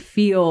made me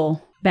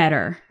feel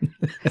better.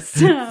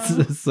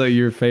 So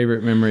your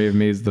favorite memory of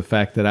me is the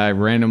fact that I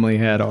randomly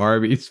had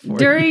Arby's for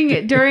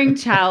you. During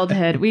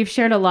childhood. We've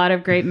shared a lot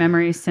of great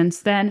memories since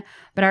then,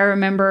 but I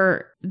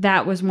remember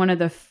that was one of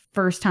the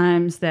first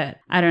times that,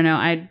 I don't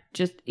know,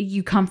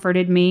 you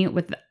comforted me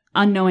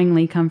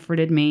unknowingly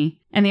comforted me.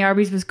 And the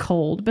Arby's was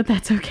cold, but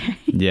that's okay.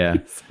 Yeah.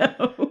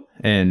 So.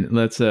 And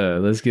let's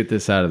get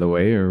this out of the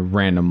way. A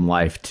random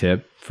life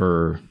tip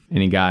for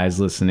any guys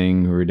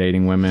listening who are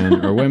dating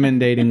women or women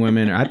dating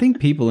women. Or I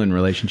think people in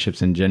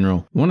relationships in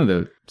general. One of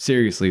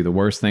the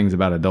worst things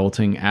about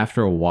adulting,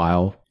 after a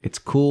while, it's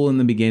cool in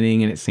the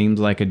beginning and it seems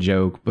like a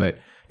joke, but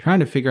trying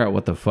to figure out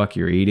what the fuck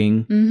you're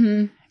eating,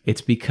 mm-hmm.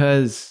 It's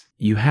because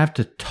you have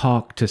to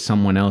talk to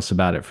someone else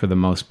about it for the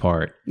most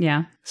part.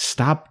 Yeah.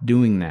 Stop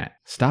doing that.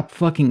 Stop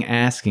fucking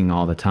asking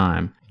all the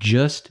time.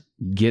 Just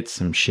get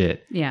some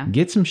shit. Yeah.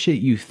 Get some shit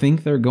you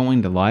think they're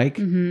going to like.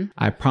 Mm-hmm.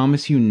 I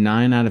promise you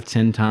 9 out of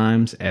 10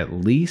 times at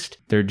least,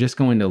 they're just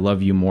going to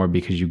love you more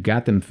because you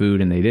got them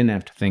food and they didn't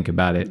have to think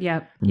about it.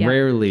 Yep.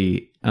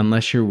 Rarely,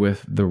 unless you're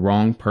with the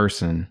wrong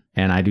person.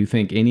 And I do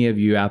think any of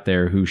you out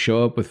there who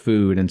show up with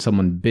food and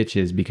someone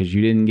bitches because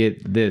you didn't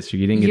get this or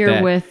you didn't get that.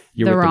 You're with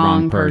the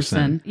wrong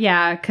person.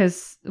 Yeah,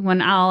 because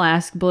when I'll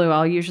ask Blue,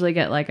 I'll usually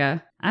get like I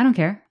don't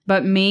care.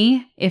 But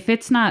me, if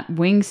it's not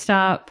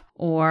Wingstop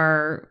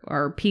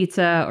or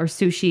pizza or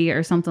sushi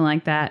or something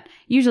like that,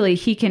 usually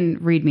he can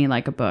read me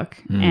like a book.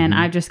 Mm-hmm. And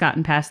I've just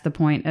gotten past the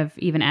point of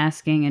even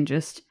asking and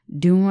just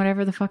doing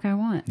whatever the fuck I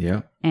want.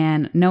 Yeah.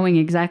 And knowing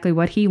exactly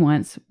what he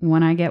wants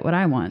when I get what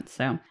I want.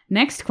 So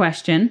next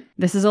question.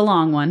 This is a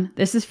long one.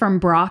 This is from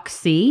Brock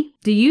C.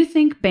 Do you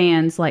think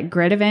bands like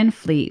Greta Van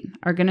Fleet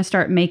are going to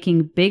start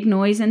making big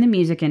noise in the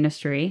music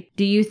industry?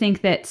 Do you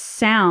think that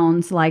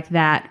sounds like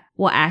that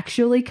will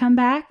actually come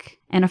back?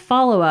 And a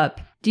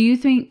follow-up, do you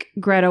think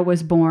Greta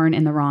was born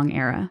in the wrong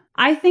era?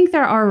 I think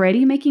they're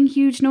already making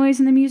huge noise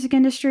in the music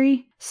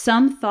industry.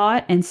 Some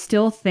thought and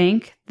still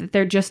think that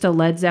they're just a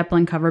Led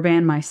Zeppelin cover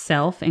band,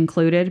 myself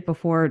included,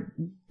 before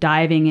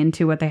diving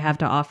into what they have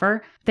to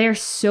offer. They're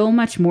so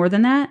much more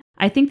than that.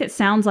 I think that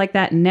sounds like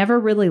that never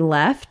really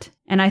left.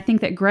 And I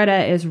think that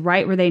Greta is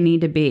right where they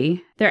need to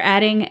be. They're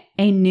adding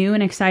a new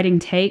and exciting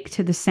take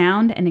to the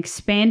sound and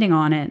expanding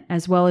on it,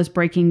 as well as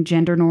breaking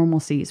gender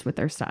normalcies with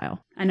their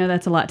style. I know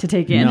that's a lot to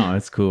take in. No,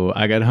 it's cool.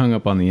 I got hung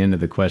up on the end of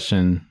the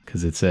question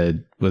because it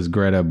said, was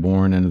Greta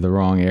born into the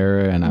wrong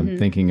era? And I'm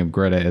thinking of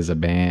Greta as a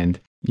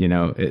band,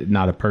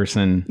 not a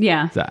person.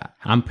 Yeah. So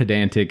I'm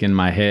pedantic in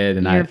my head.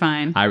 And You're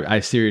fine. I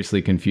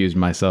seriously confused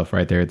myself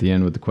right there at the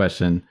end with the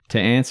question. To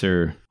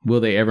answer, will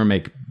they ever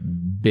make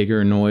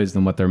bigger noise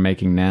than what they're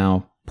making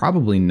now?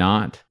 Probably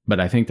not, but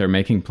I think they're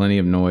making plenty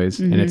of noise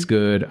and it's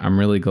good. I'm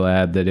really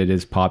glad that it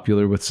is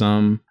popular with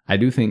some. I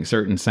do think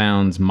certain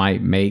sounds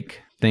might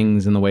make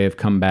things in the way of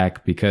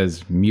comeback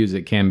because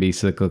music can be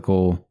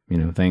cyclical.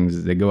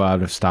 things that go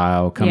out of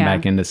style, come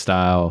back into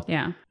style.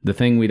 Yeah. The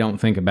thing we don't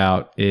think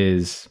about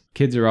is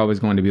kids are always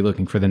going to be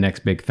looking for the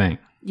next big thing.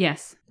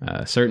 Yes.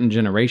 Certain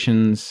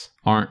generations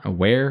aren't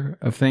aware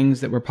of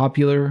things that were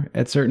popular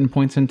at certain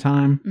points in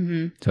time.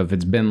 Mm-hmm. So if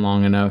it's been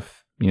long enough,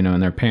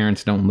 and their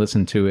parents don't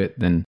listen to it,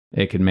 then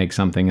it could make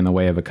something in the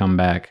way of a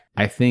comeback.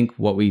 I think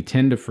what we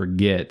tend to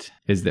forget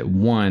is that,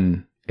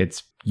 one,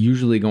 it's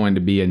usually going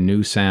to be a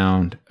new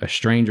sound, a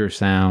stranger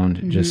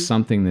sound, just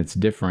something that's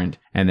different.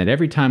 And that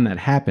every time that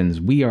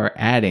happens, we are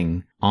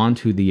adding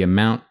onto the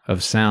amount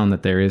of sound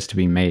that there is to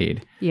be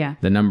made. Yeah.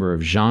 The number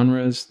of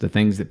genres, the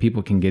things that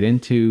people can get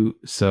into.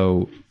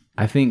 So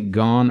I think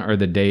gone are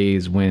the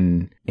days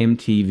when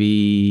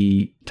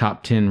MTV,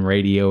 Top 10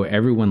 radio,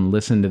 everyone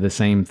listened to the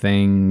same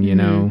thing,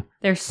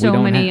 There's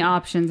so many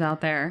options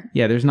out there.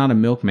 Yeah, there's not a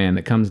milkman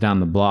that comes down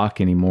the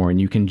block anymore and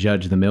you can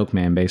judge the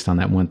milkman based on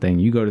that one thing.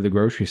 You go to the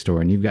grocery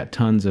store and you've got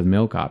tons of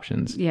milk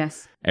options.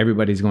 Yes.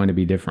 Everybody's going to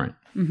be different.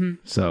 Mm-hmm.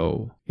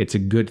 So it's a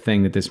good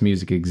thing that this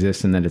music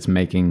exists and that it's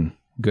making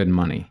good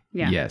money.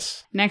 Yeah.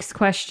 Yes. Next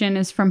question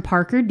is from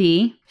Parker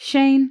D.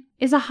 Shane,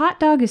 is a hot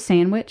dog a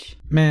sandwich?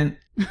 Man,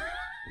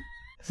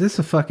 is this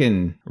a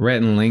fucking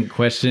Rhett and Link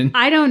question?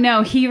 I don't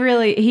know. He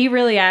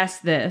really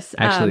asked this.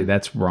 Actually,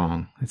 that's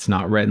wrong. It's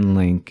not Rhett and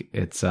Link.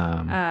 It's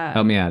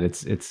help me out.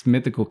 It's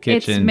Mythical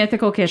Kitchen. It's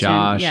Mythical Kitchen.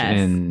 Josh yes.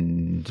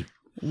 and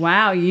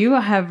wow,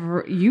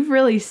 you've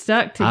really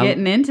stuck to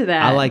getting into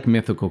that. I like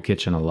Mythical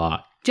Kitchen a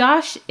lot.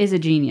 Josh is a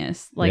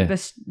genius. Like Yeah.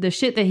 the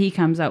shit that he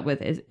comes up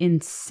with is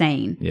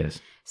insane.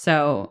 Yes.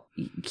 So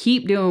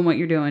keep doing what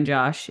you're doing,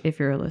 Josh. If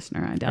you're a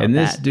listener, I doubt And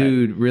that. this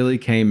dude really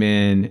came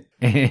in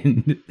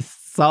and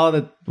saw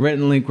that Rhett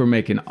and Link were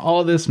making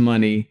all this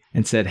money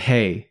and said,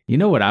 hey, you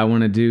know what I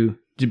want to do?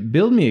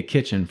 Build me a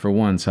kitchen, for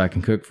one, so I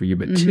can cook for you.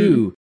 But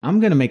two, I'm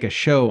going to make a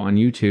show on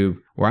YouTube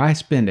where I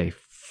spend a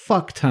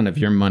fuck ton of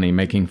your money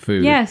making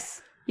food. Yes.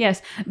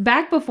 Yes.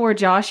 Back before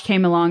Josh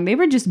came along, they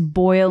were just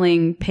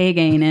boiling pig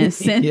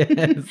anus and,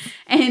 Yes.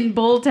 and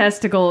bull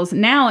testicles.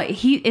 Now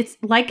it's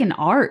like an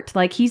art.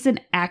 Like he's an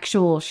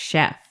actual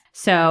chef.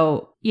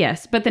 So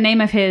yes, but the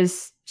name of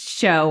his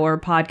show or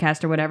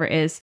podcast or whatever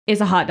is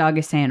a hot dog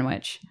a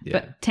sandwich? Yeah.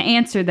 But to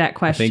answer that I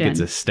question, think it's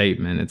a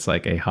statement. It's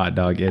like a hot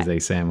dog is a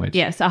sandwich.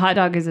 yes, a hot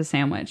dog is a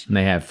sandwich. And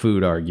they have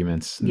food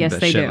arguments. And Yes,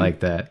 they shit do.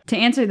 like that. To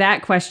answer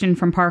that question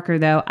from Parker,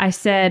 though, I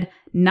said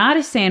not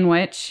a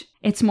sandwich.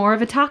 It's more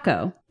of a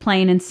taco,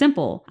 plain and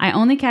simple. I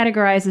only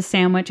categorize a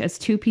sandwich as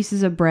two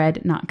pieces of bread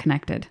not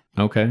connected.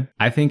 Okay.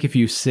 I think if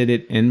you sit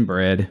it in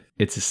bread,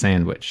 it's a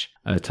sandwich.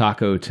 A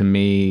taco to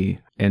me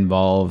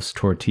involves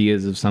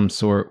tortillas of some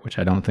sort, which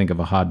I don't think of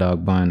a hot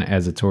dog bun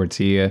as a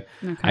tortilla.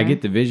 Okay. I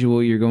get the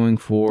visual you're going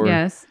for.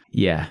 Yes.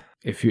 Yeah.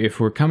 If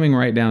we're coming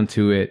right down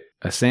to it,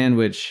 a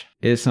sandwich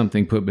is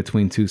something put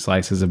between two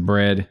slices of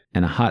bread,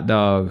 and a hot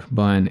dog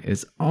bun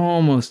is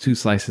almost two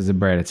slices of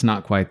bread. It's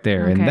not quite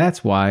there. Okay. And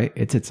that's why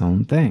it's its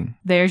own thing.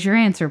 There's your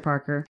answer,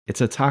 Parker.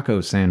 It's a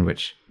taco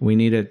sandwich. We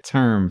need a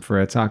term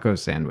for a taco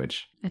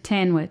sandwich. A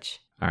tanwich.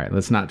 All right,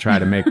 let's not try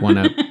to make one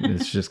up.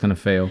 It's just going to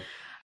fail.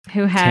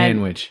 Who had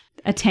Tanwich.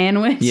 a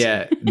tanwich?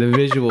 Yeah, the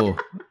visual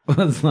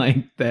was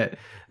like that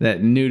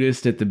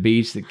nudist at the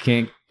beach that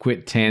can't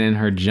quit tanning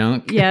her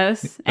junk.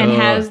 Yes. And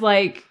has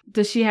like,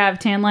 does she have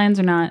tan lines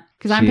or not?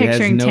 Because I'm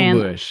picturing has no tan.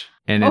 bush,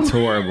 and it's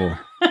horrible.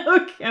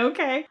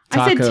 Okay.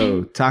 I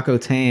said Taco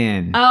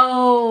tan.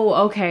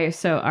 Oh, okay.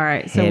 So, all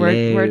right. So we're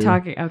Hello.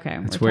 talking. Okay,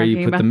 That's we're where you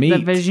talking put about the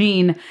meat. the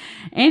vagine.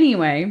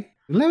 Anyway,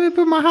 Let me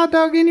put my hot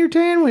dog in your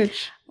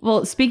tanwich.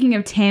 well, speaking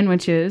of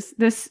tanwiches,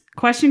 this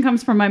question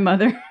comes from my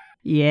mother.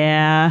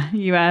 Yeah,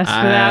 you asked for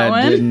that I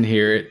one. didn't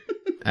hear it.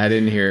 I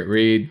didn't hear it.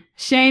 Read.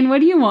 Shane, what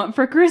do you want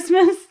for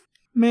Christmas?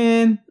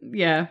 Man.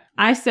 Yeah,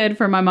 I said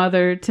for my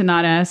mother to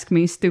not ask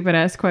me stupid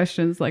ass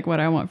questions like what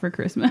I want for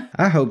Christmas.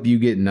 I hope you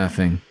get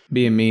nothing.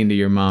 Being mean to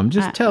your mom.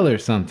 Just tell her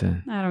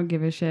something. I don't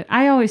give a shit.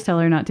 I always tell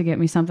her not to get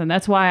me something.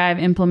 That's why I've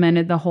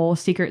implemented the whole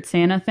Secret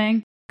Santa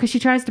thing. Because she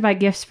tries to buy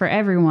gifts for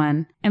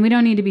everyone. And we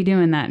don't need to be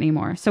doing that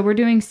anymore. So we're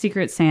doing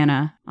Secret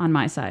Santa on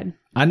my side.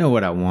 I know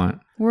what I want.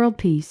 World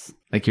peace.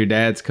 Like your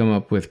dad's come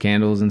up with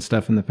candles and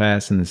stuff in the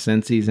past and the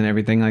Scentsies and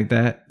everything like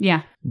that.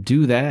 Yeah.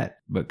 Do that,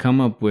 but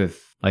come up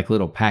with like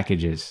little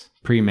packages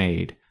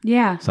pre-made.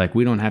 Yeah. It's like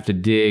we don't have to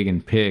dig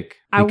and pick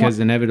because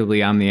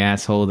inevitably I'm the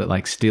asshole that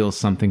like steals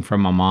something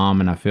from my mom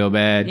and I feel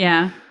bad.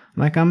 Yeah.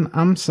 Like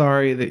I'm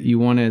sorry that you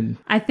wanted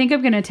I think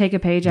I'm going to take a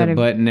page out the of...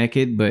 butt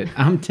naked, but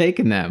I'm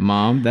taking that,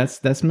 Mom. That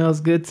smells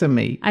good to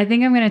me. I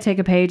think I'm going to take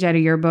a page out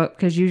of your book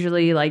because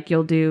usually like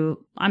you'll do...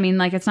 I mean,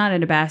 like it's not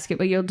in a basket,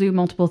 but you'll do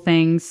multiple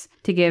things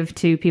to give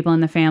to people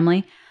in the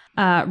family.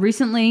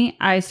 Recently,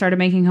 I started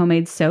making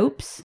homemade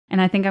soaps, and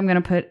I think I'm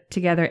going to put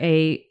together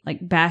a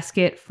like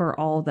basket for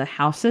all the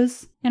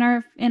houses in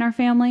our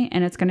family,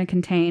 and it's going to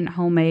contain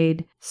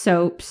homemade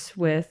soaps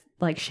with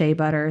like shea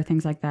butter,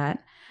 things like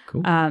that.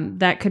 Cool.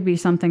 That could be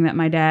something that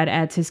my dad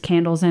adds his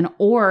candles in,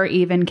 or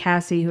even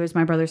Cassie, who is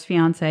my brother's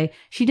fiance.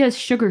 She does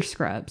sugar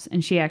scrubs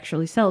and she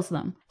actually sells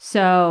them.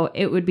 So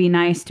it would be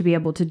nice to be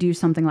able to do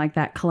something like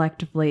that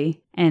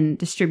collectively and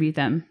distribute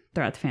them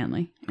throughout the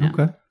family. Yeah.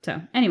 Okay. So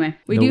anyway,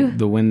 we do.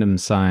 The Wyndham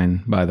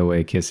sign, by the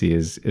way, Kissy,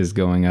 is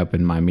going up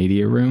in my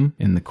media room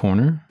in the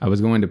corner. I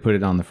was going to put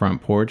it on the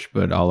front porch,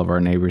 but all of our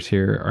neighbors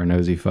here are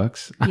nosy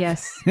fucks.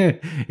 Yes.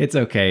 It's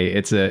okay.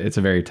 It's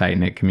a very tight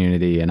knit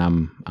community, and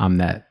I'm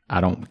that.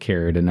 I don't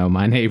care to know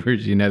my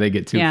neighbors. You know, they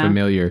get too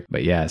familiar.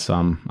 But yeah, so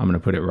I'm going to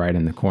put it right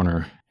in the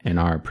corner in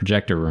our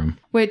projector room.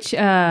 Which,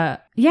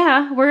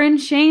 we're in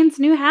Shane's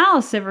new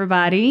house,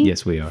 everybody.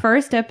 Yes, we are.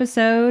 First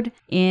episode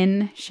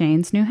in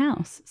Shane's new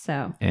house.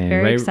 So,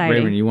 very exciting.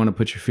 Raven, you want to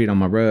put your feet on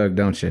my rug,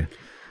 don't you?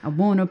 I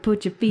want to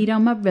put your feet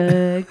on my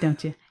rug,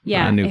 don't you?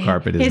 Yeah. My new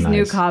carpet is his nice.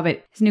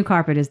 His new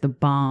carpet is the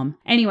bomb.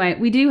 Anyway,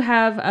 we do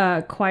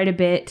have quite a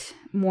bit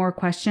more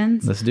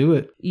questions. Let's do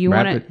it.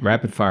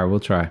 Rapid fire. We'll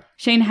try.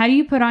 Shane, how do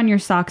you put on your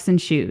socks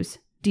and shoes?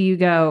 Do you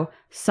go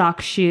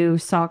sock, shoe,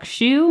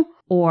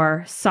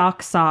 or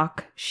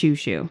sock,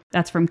 shoe?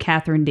 That's from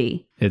Catherine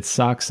D. It's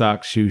sock,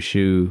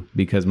 shoe,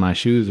 because my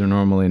shoes are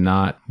normally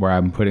not where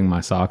I'm putting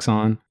my socks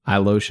on. I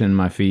lotion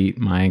my feet,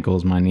 my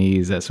ankles, my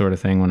knees, that sort of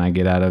thing when I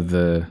get out of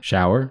the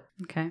shower.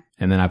 Okay.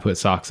 And then I put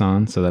socks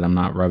on so that I'm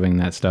not rubbing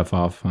that stuff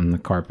off on the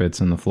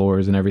carpets and the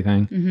floors and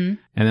everything. Mm-hmm.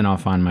 And then I'll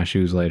find my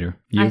shoes later.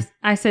 You?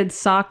 I said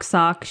sock,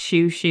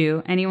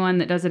 shoe. Anyone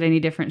that does it any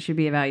different should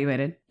be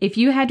evaluated. If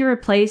you had to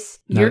replace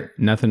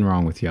nothing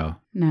wrong with y'all.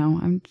 No,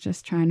 I'm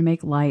just trying to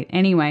make light.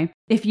 Anyway,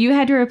 if you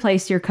had to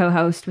replace your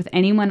co-host with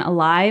anyone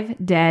alive,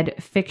 dead,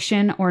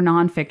 fiction, or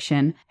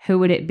nonfiction, who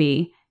would it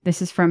be?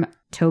 This is from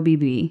Toby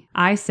B.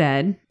 I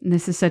said, and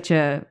this is such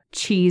a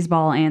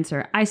cheeseball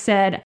answer, I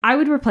said, I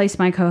would replace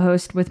my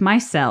co-host with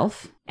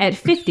myself at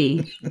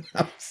 50.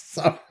 I'm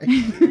sorry.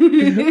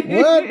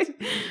 What?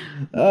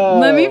 Oh,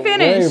 let me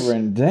finish.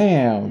 Raven,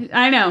 damn.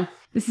 I know.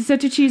 This is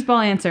such a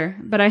cheeseball answer,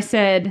 but I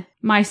said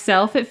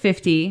myself at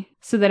 50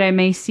 so that I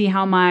may see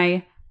how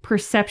my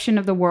perception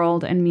of the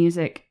world and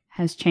music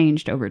has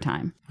changed over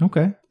time.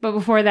 Okay. But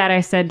before that, I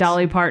said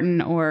Dolly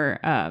Parton or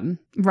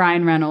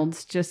Ryan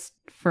Reynolds, just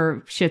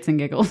for shits and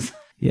giggles.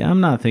 Yeah,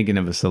 I'm not thinking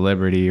of a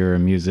celebrity or a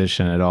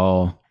musician at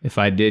all. If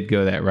I did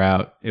go that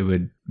route, it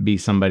would be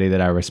somebody that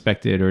I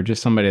respected or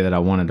just somebody that I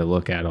wanted to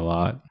look at a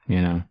lot,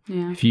 you know?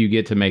 Yeah. If you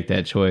get to make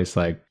that choice,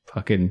 like,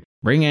 fucking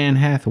bring Anne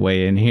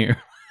Hathaway in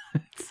here.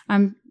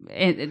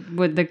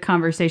 Would the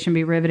conversation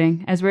be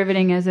riveting as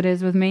it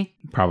is with me?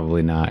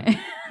 Probably not.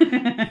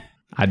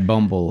 I'd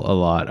bumble a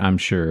lot, I'm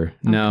sure. Okay.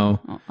 No.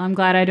 Well, I'm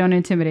glad I don't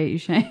intimidate you,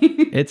 Shane.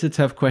 It's a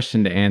tough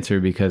question to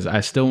answer because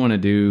I still want to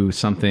do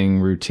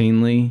something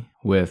routinely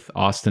with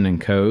Austin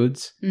and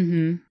Codes.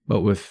 Mm-hmm.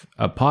 But with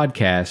a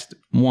podcast,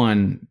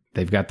 one,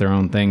 they've got their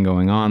own thing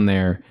going on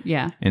there.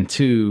 Yeah. And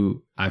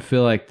two, I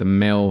feel like the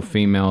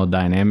male-female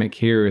dynamic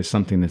here is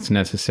something that's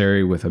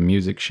necessary with a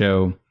music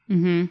show.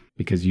 Mm-hmm.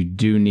 Because you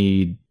do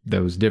need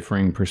those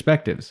differing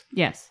perspectives.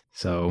 Yes.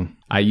 So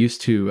I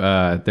used to,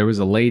 there was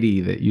a lady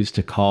that used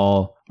to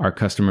call our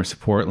customer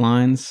support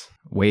lines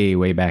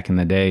way back in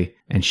the day.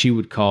 And she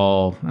would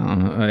call, I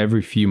don't know,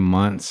 every few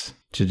months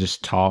to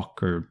just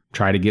talk or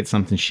try to get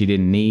something she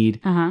didn't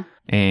need. Uh-huh.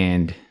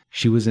 And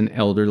she was an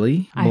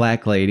elderly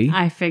black lady.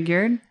 I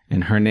figured.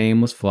 And her name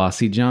was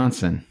Flossie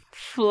Johnson.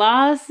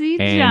 Flossie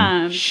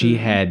Johnson. She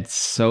had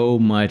so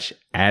much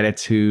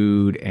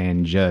attitude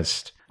and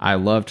just... I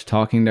loved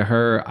talking to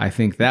her. I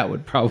think that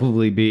would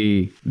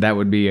be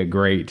a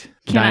great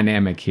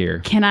dynamic here.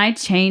 Can I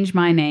change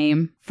my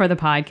name for the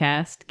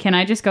podcast? Can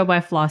I just go by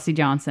Flossie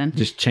Johnson?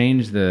 Just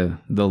change the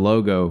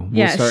logo.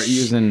 We'll start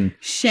using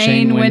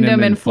Shane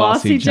Wyndham and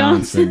Flossie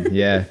Johnson.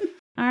 Yeah.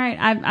 All right.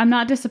 I'm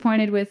not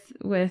disappointed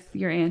with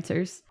your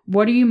answers.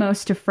 What are you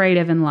most afraid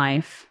of in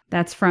life?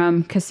 That's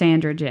from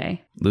Cassandra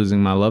J.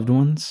 Losing my loved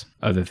ones.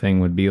 Other thing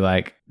would be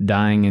like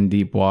dying in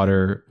deep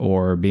water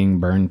or being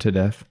burned to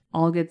death.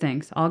 All good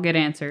things. All good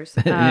answers.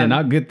 Yeah,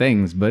 not good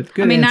things, but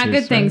good answers. Not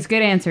good things,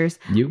 good answers.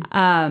 You?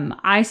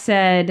 I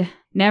said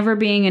never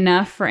being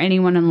enough for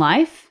anyone in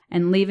life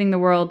and leaving the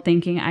world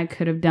thinking I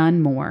could have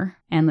done more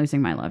and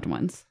losing my loved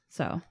ones.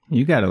 So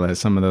you got to let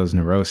some of those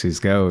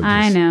neuroses go.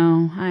 I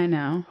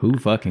know. Who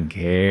fucking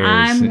cares?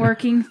 I'm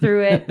working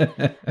through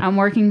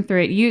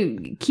it.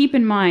 You keep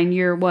in mind,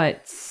 you're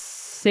what,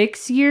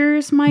 6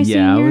 years my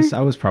senior? Yeah,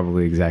 I was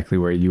probably exactly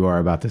where you are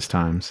about this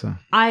time. So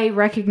I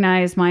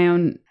recognize my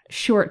own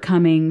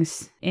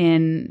shortcomings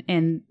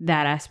in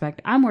that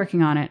aspect. I'm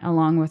working on it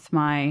along with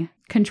my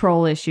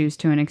control issues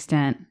to an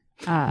extent.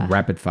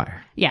 Rapid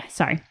fire. Yeah,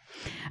 sorry.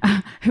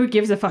 Who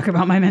gives a fuck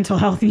about my mental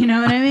health? You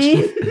know what I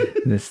mean?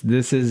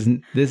 This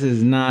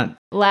is not.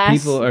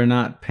 People are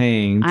not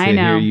paying to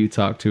hear you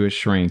talk to a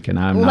shrink, and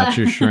I'm not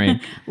your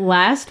shrink.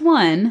 Last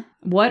one.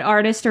 What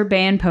artist or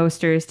band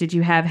posters did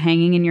you have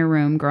hanging in your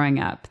room growing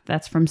up?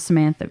 That's from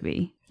Samantha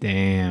B.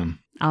 Damn.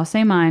 I'll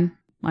say mine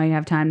while you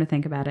have time to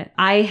think about it.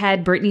 I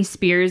had Britney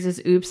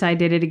Spears' Oops, I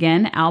Did It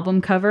Again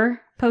album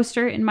cover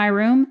poster in my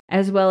room,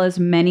 as well as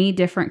many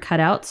different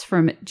cutouts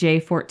from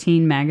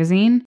J14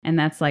 magazine. And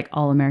that's like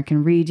All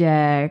American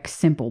Rejects,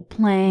 Simple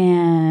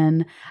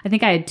Plan. I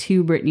think I had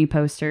 2 Britney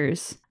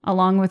posters,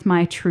 along with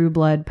my True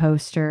Blood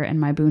poster and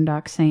my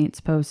Boondock Saints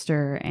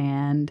poster.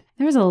 And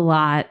there was a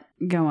lot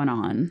going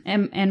on.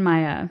 And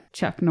my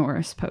Chuck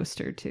Norris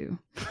poster, too.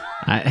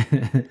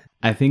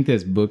 I think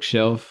this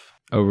bookshelf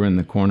over in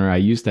the corner, I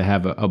used to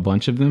have a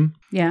bunch of them.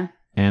 Yeah.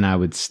 And I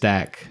would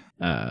stack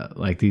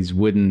like these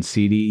wooden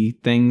CD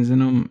things in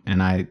them.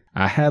 And I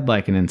had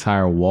like an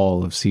entire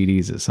wall of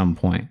CDs at some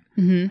point.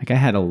 Mm-hmm. Like I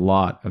had a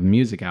lot of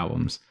music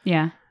albums.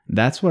 Yeah.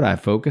 That's what I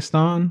focused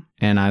on.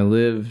 And I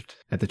lived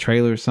at the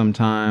trailer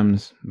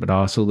sometimes, but I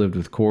also lived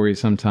with Corey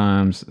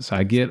sometimes. So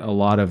I get a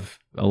lot of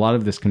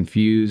this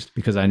confused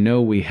because I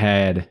know we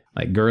had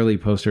like girly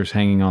posters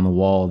hanging on the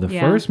wall. The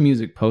first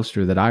music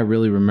poster that I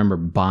really remember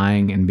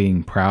buying and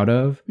being proud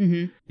of,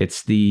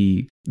 it's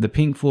the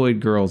Pink Floyd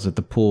girls at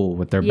the pool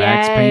with their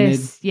backs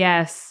painted.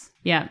 Yes.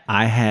 Yeah.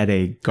 I had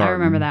a I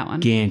remember that one.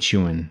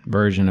 gargantuan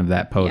version of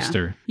that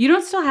poster. Yeah. You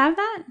don't still have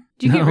that?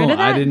 Did you get rid of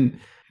that? I didn't.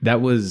 That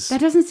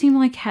doesn't seem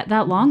like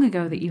that long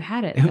ago that you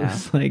had it, though. It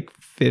was like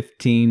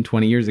 15,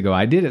 20 years ago.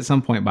 I did at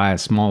some point buy a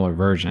smaller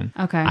version.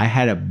 Okay. I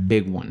had a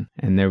big one,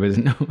 and there was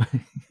no...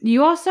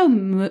 You also,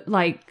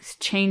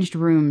 changed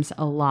rooms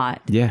a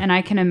lot. Yeah. And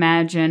I can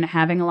imagine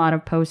having a lot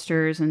of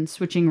posters and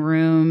switching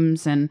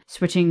rooms and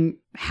switching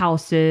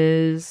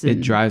houses. It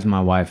drives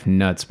my wife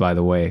nuts, by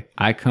the way.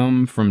 I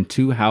come from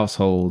two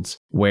households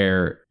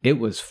where it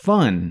was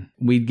fun.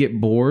 We'd get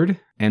bored,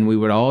 and we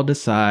would all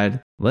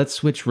decide, let's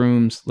switch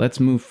rooms, let's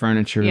move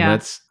furniture,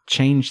 let's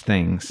change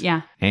things.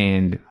 Yeah.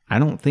 And I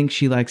don't think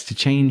she likes to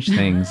change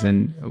things.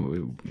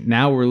 And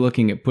now we're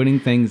looking at putting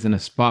things in a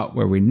spot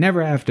where we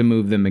never have to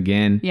move them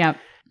again. Yep.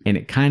 And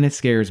it kind of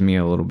scares me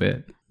a little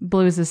bit.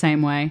 Blue's the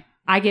same way.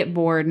 I get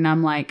bored and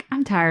I'm like,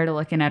 I'm tired of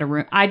looking at a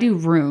room. I do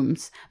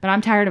rooms, but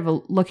I'm tired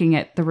of looking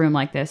at the room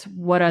like this.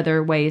 What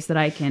other ways that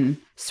I can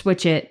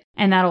switch it?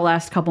 And that'll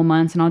last a couple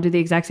months and I'll do the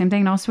exact same thing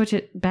and I'll switch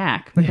it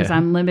back because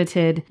I'm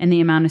limited in the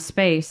amount of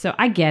space. So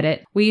I get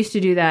it. We used to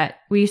do that.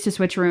 We used to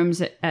switch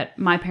rooms at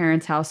my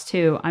parents' house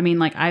too. I mean,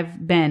 like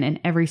I've been in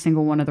every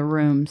single one of the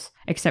rooms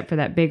except for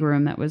that big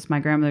room that was my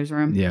grandmother's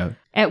room. Yeah.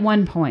 At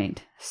one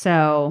point.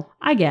 So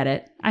I get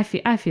it. I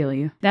feel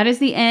you. That is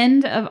the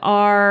end of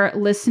our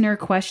listener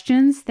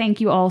questions. Thank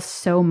you all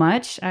so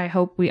much. I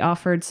hope we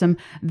offered some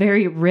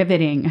very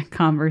riveting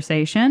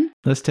conversation.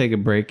 Let's take a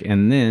break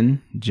and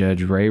then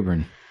Judge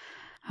Rayburn.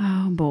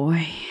 Oh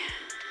boy.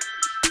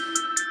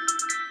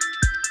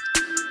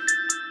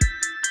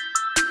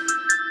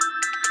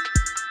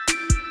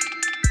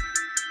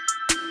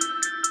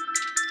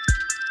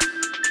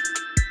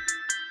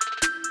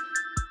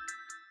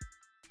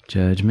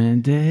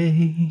 Judgment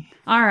Day.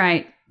 All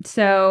right.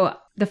 So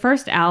the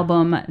first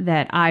album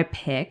that I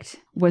picked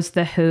was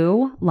The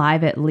Who,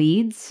 Live at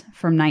Leeds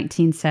from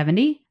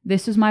 1970.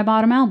 This was my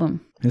bottom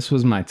album. This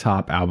was my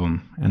top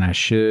album, and I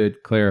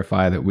should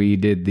clarify that we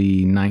did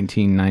the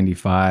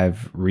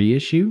 1995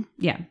 reissue.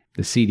 Yeah.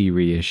 The CD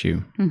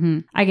reissue. Mm-hmm.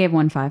 I gave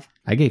 1.5.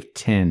 I gave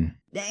 10.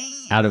 Damn.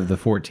 Out of the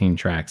 14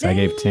 tracks, I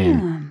gave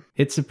 10.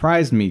 It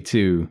surprised me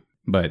too,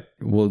 but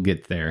we'll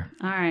get there.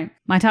 All right.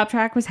 My top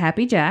track was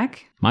Happy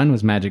Jack. Mine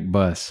was Magic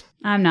Bus.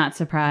 I'm not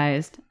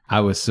surprised. I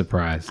was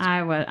surprised.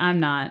 I'm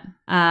not.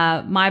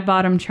 My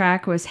bottom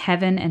track was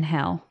Heaven and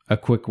Hell. A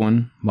quick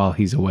one while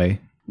he's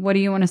away. What do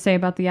you want to say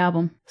about the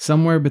album?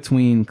 Somewhere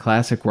between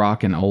classic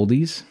rock and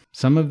oldies.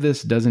 Some of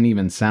this doesn't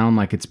even sound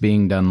like it's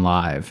being done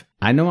live.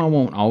 I know I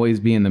won't always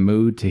be in the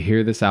mood to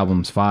hear this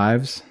album's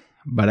fives,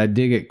 but I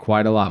dig it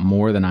quite a lot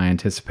more than I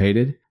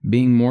anticipated.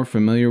 Being more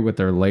familiar with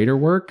their later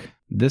work,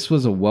 this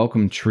was a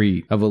welcome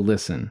treat of a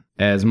listen,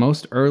 as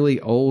most early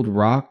old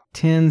rock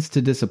tends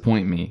to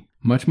disappoint me.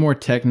 Much more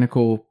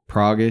technical,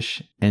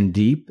 proggish, and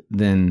deep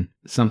than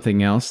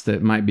something else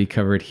that might be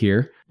covered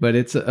here, but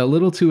it's a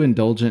little too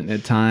indulgent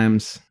at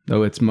times,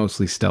 though it's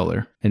mostly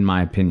stellar, in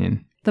my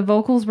opinion. The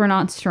vocals were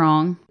not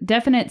strong.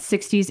 Definite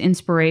 60s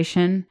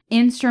inspiration.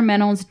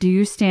 Instrumentals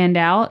do stand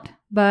out,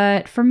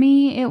 but for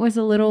me, it was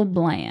a little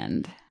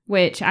bland.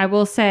 Which I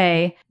will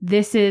say,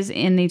 this is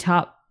in the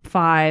top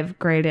 5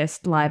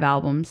 greatest live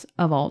albums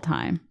of all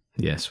time.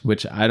 Yes,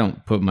 which I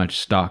don't put much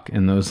stock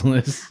in those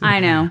lists.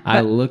 I know.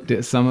 I looked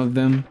at some of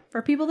them.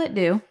 For people that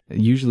do.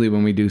 Usually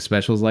when we do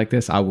specials like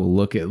this, I will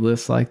look at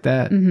lists like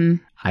that.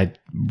 Mm-hmm. I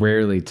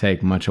rarely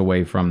take much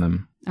away from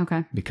them.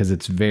 Okay. Because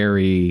it's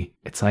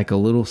like a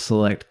little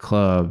select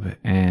club,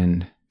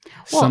 and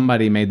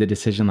somebody made the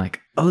decision like,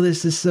 oh,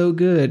 this is so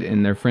good.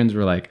 And their friends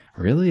were like,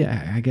 really?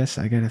 I guess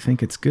I got to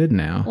think it's good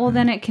now. Well,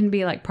 then it can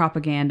be like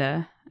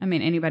propaganda. I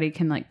mean, anybody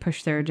can like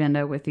push their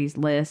agenda with these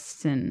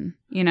lists and,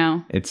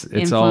 It's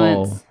influence.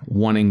 all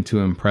wanting to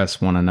impress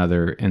one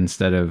another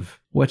instead of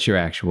what's your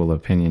actual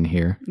opinion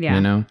here,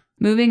 Yeah.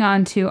 Moving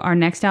on to our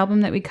next album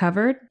that we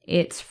covered.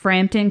 It's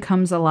Frampton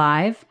Comes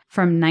Alive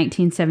from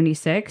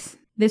 1976.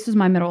 This was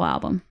my middle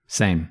album.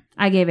 Same.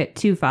 I gave it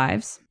 2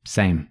 5s.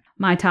 Same.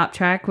 My top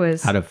track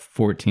was... Out of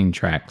 14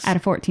 tracks. Out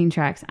of 14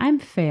 tracks. I'm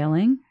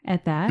failing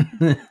at that.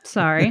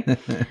 Sorry.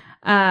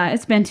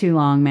 It's been too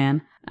long,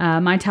 man.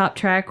 My top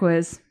track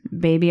was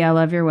Baby, I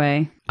Love Your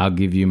Way. I'll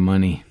give you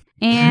money.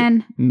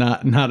 And...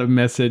 not a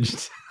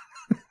message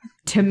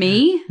to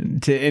me?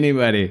 To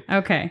anybody.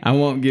 Okay. I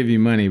won't give you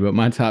money, but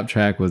my top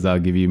track was I'll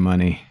Give You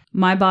Money.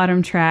 My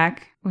bottom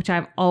track which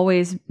I've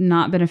always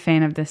not been a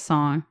fan of this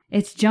song.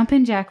 It's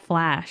Jumpin' Jack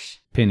Flash.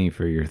 Penny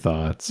for your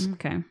thoughts.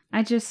 Okay.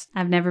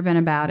 I've never been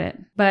about it.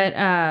 But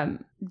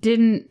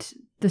didn't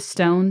the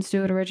Stones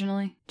do it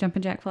originally?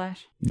 Jumpin' Jack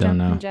Flash? Don't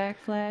know. Jumpin' Jack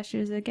Flash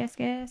is a guess.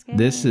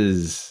 This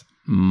is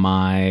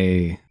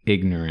my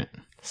ignorant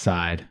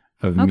side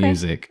of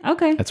music.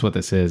 Okay. That's what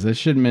this is. I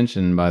should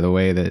mention, by the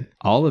way, that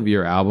all of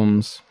your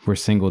albums were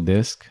single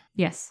disc.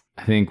 Yes.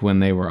 I think when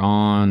they were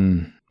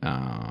on,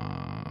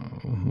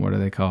 what are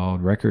they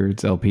called?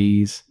 Records,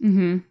 LPs.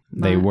 Mm-hmm.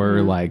 They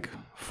were like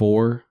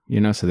 4,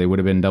 so they would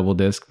have been double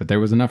disc, but there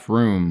was enough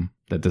room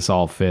that this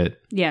all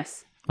fit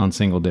Yes. on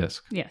single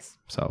disc. Yes.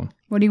 So,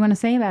 what do you want to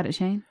say about it,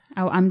 Shane?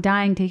 Oh, I'm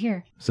dying to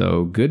hear.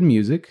 So good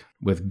music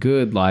with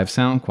good live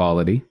sound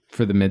quality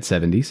for the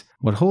mid-70s.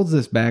 What holds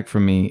this back for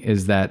me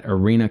is that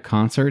arena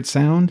concert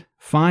sound.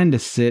 Fine to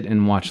sit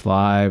and watch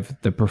live.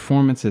 The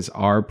performances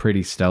are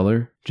pretty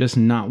stellar. Just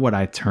not what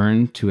I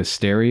turn to a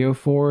stereo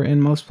for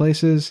in most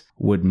places.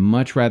 Would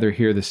much rather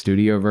hear the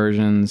studio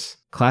versions.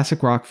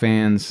 Classic rock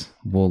fans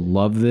will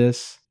love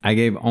this. I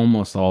gave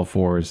almost all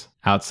 4s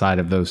outside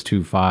of those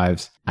 2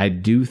 5s. I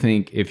do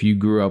think if you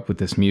grew up with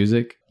this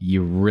music,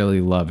 you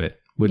really love it.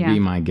 Would be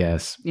my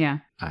guess. Yeah.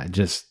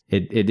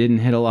 It didn't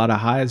hit a lot of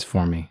highs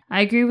for me.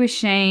 I agree with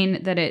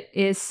Shane that it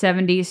is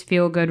 70s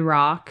feel-good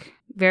rock.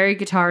 Very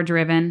guitar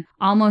driven,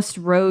 almost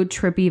road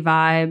trippy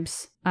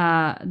vibes.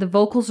 The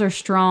vocals are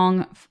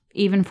strong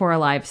even for a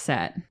live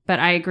set. But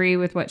I agree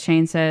with what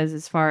Shane says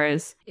as far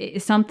as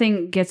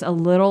something gets a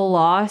little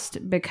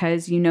lost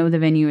because the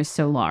venue is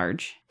so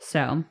large.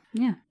 So,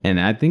 yeah. And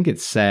I think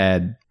it's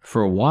sad.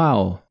 For a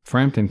while,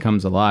 Frampton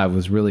Comes Alive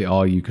was really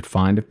all you could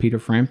find of Peter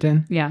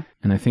Frampton. Yeah.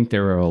 And I think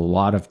there are a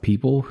lot of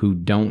people who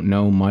don't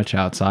know much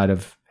outside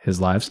of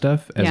his live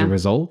stuff as a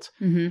result.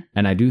 Mm-hmm.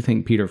 And I do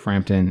think Peter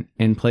Frampton,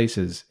 in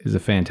places, is a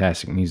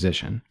fantastic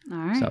musician. All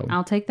right. So,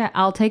 I'll take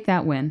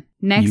that win.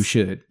 Next, you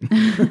should.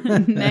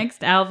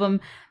 Next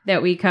album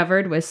that we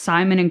covered was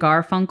Simon and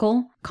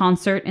Garfunkel,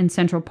 Concert in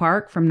Central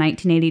Park from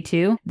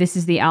 1982. This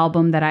is the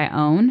album that I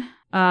own.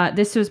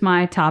 This was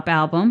my top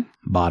album.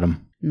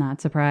 Bottom.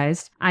 Not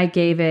surprised. I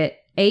gave it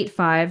 8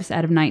 5s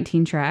out of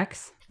 19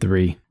 tracks.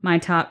 3. My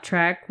top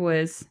track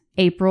was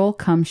April,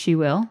 Come She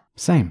Will.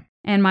 Same.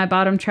 And my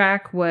bottom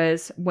track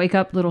was Wake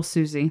Up Little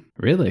Susie.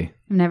 Really?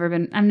 I've never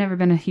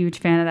been a huge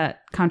fan of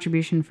that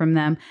contribution from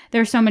them. There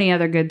are so many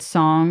other good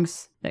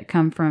songs that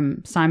come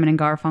from Simon and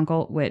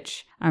Garfunkel,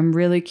 which I'm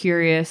really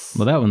curious.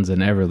 Well, that one's an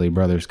Everly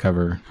Brothers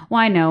cover.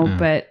 Well, I know,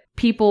 but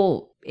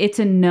it's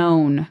a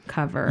known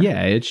cover.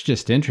 Yeah, it's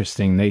just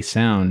interesting. They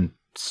sound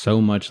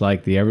so much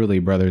like the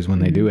Everly Brothers when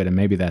they do it, and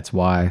maybe that's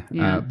why.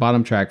 Yeah.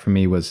 Bottom track for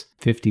me was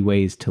 50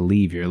 Ways to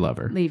Leave Your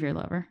Lover. Leave Your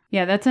Lover.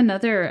 Yeah, that's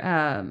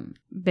another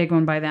big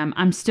one by them.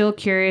 I'm still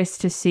curious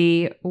to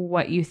see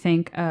what you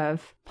think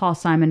of Paul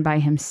Simon by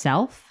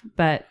himself,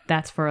 but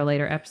that's for a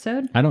later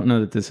episode. I don't know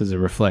that this is a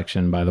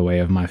reflection, by the way,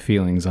 of my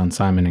feelings on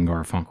Simon and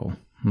Garfunkel.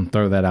 I'll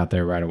throw that out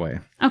there right away.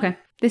 Okay.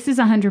 This is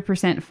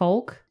 100%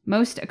 folk.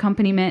 Most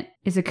accompaniment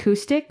is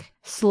acoustic,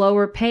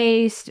 slower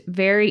paced,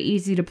 very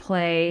easy to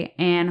play,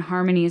 and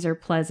harmonies are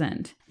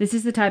pleasant. This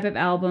is the type of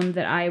album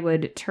that I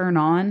would turn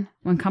on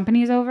when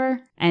company's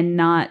over and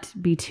not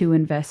be too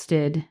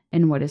invested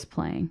in what is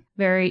playing.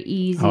 Very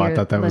easy. Oh, I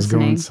thought that was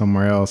going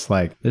somewhere else.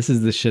 Like, this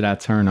is the shit I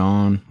turn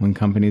on when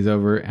company's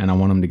over and I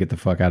want them to get the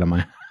fuck out of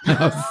my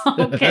house.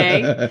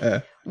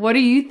 Okay. What do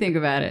you think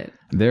about it?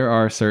 There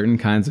are certain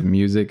kinds of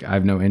music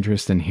I've no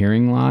interest in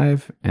hearing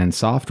live, and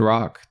soft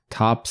rock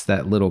tops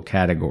that little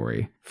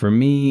category. For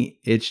me,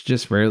 it's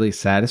just rarely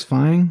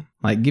satisfying.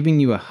 Like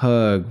giving you a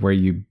hug where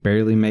you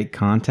barely make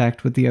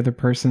contact with the other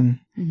person.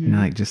 Mm-hmm.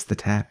 Like just the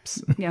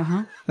taps. Yeah,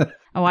 huh?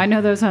 Oh, I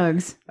know those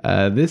hugs.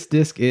 This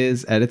disc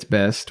is at its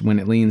best when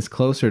it leans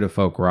closer to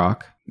folk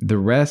rock. The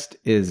rest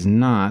is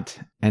not,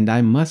 and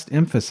I must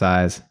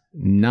emphasize,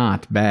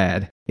 not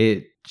bad.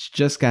 It's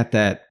just got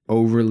that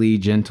overly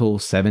gentle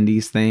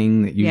 70s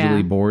thing that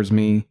usually bores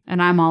me.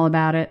 And I'm all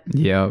about it.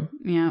 Yep.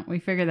 Yeah, we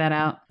figured that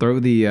out. Throw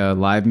the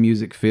live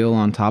music feel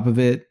on top of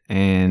it,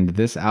 and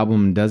this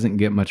album doesn't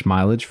get much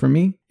mileage from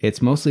me.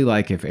 It's mostly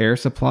like if Air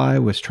Supply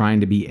was trying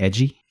to be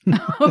edgy.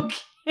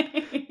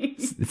 Okay.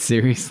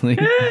 Seriously.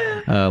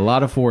 A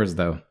lot of 4s,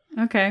 though.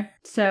 Okay.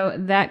 So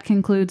that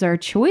concludes our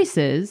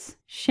choices.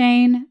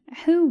 Shane,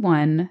 who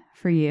won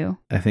for you?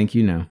 I think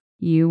you know.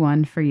 You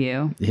won for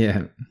you.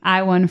 Yeah.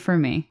 I won for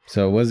me.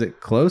 So was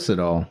it close at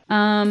all?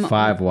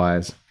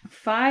 5-wise.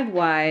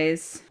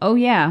 5-wise. Oh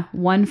yeah,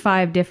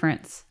 1-5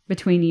 difference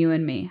between you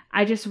and me.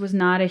 I just was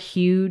not a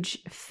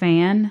huge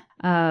fan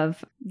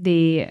of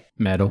the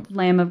Metal,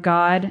 Lamb of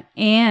God,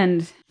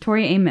 and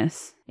Tori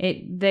Amos.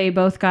 They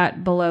both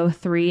got below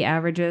 3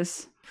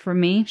 averages for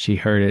me. She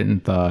heard it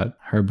and thought,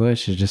 her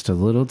bush is just a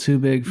little too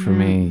big for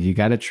me. You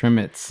got to trim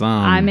it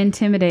some. I'm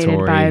intimidated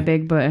Tori. by a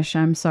big bush.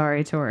 I'm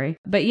sorry, Tori.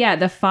 But yeah,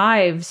 the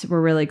 5s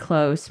were really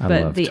close. I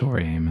but love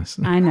Tori Amos.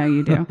 I know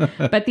you do.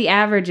 But the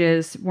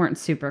averages weren't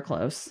super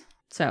close.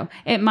 So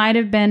it might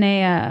have been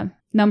a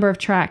number of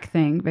track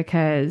thing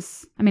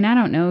because, I mean, I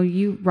don't know.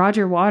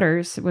 Roger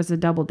Waters was a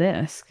double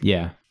disc.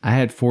 Yeah. I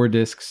had 4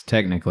 discs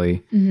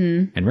technically,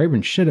 and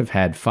Rayburn should have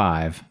had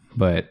 5,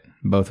 but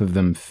both of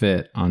them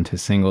fit onto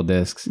single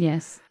discs.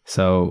 Yes.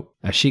 So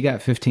she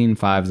got 15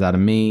 5s out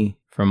of me.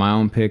 For my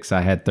own picks,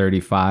 I had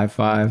 35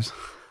 5s.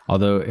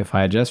 Although if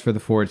I adjust for the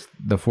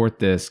fourth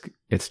disc,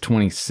 it's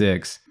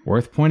 26.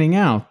 Worth pointing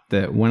out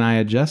that when I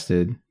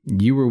adjusted,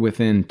 you were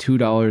within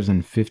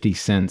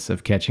 $2.50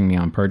 of catching me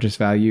on purchase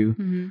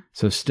value.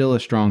 So still a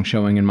strong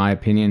showing in my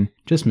opinion.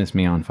 Just missed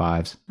me on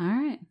 5s. All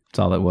right. That's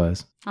all it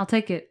was. I'll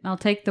take it. I'll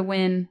take the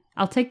win.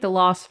 I'll take the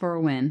loss for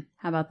a win.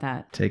 How about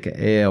that? Take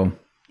a L.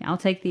 I'll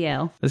take the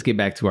L. Let's get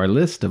back to our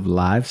list of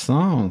live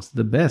songs.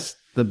 The best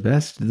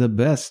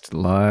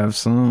live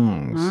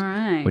songs. All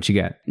right. What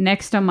you got?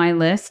 Next on my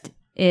list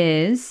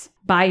is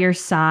By Your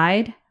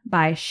Side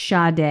by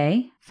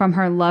Sade from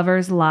her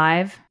Lovers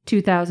Live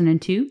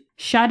 2002.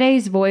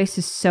 Sade's voice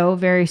is so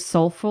very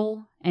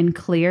soulful and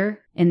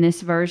clear in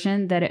this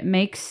version that it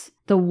makes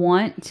the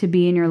want to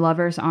be in your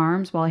lover's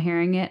arms while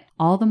hearing it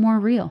all the more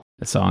real.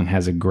 The song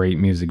has a great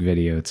music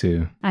video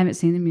too. I haven't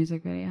seen the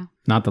music video.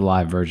 Not the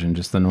live version,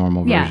 just the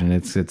normal version.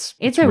 It's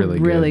a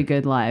really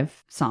good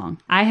live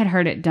song. I had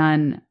heard it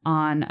done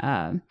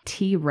on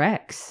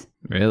T-Rex.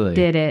 Really?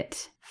 Did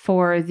it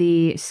for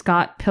the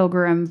Scott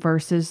Pilgrim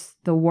versus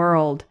the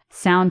World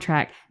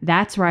soundtrack.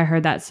 That's where I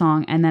heard that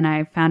song. And then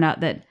I found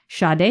out that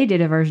Sade did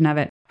a version of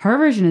it. Her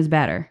version is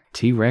better.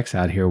 T-Rex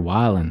out here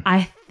wilding.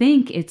 I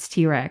think it's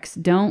T-Rex.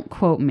 Don't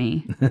quote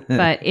me.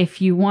 But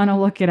if you want to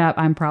look it up,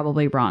 I'm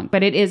probably wrong.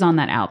 But it is on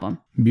that album.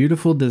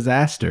 Beautiful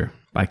Disaster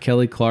by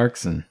Kelly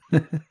Clarkson.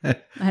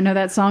 I know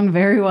that song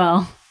very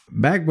well.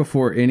 Back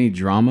before any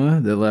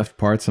drama that left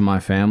parts of my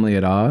family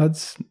at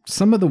odds,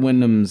 some of the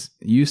Wyndhams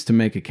used to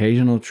make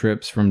occasional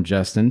trips from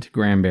Justin to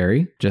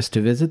Granbury just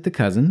to visit the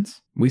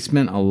cousins. We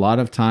spent a lot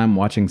of time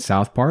watching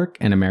South Park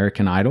and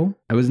American Idol.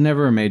 I was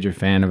never a major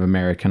fan of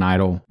American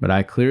Idol, but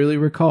I clearly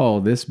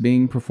recall this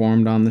being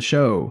performed on the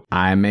show.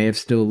 I may have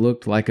still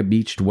looked like a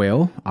beached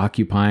whale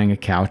occupying a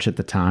couch at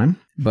the time,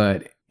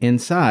 but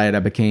inside, I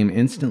became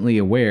instantly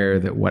aware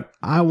that what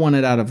I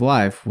wanted out of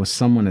life was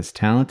someone as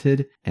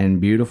talented and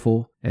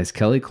beautiful as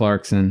Kelly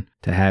Clarkson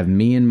to have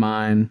me in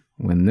mind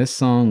when this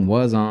song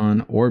was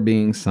on or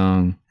being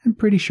sung. I'm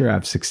pretty sure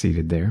I've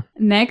succeeded there.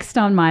 Next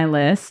on my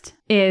list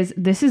is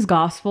This Is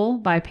Gospel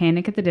by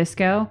Panic at the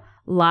Disco,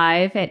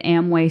 live at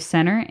Amway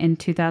Center in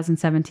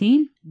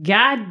 2017.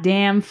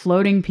 Goddamn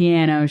floating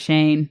piano,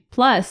 Shane.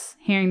 Plus,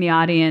 hearing the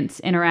audience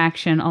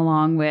interaction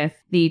along with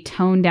the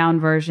toned down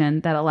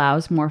version that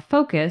allows more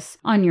focus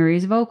on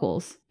Yuri's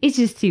vocals. It's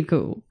just too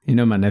cool. You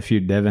know, my nephew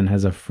Devin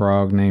has a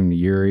frog named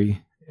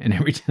Yuri, and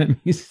every time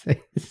you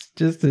say it's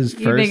just his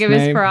first name, you think of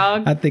his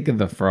frog? I think of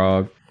the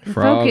frog.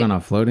 Frog on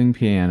a floating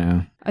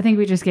piano. I think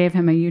we just gave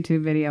him a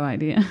YouTube video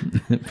idea.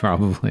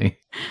 Probably.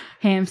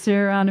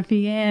 Hamster on a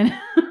piano.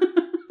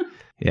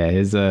 Yeah,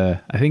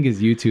 I think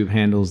his YouTube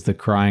handle's The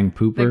Crying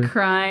Pooper. The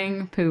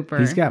Crying Pooper.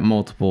 He's got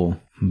multiple,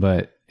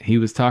 but he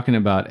was talking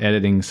about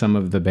editing some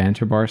of the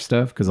Banter Bar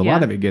stuff because a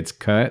lot of it gets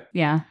cut.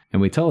 Yeah.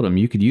 And we told him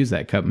you could use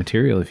that cut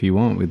material if you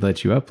want. We'd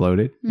let you upload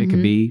it. It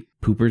could be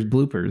Pooper's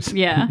bloopers.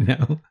 Yeah. You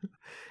know?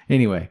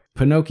 Anyway,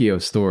 Pinocchio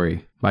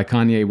Story by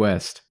Kanye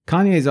West.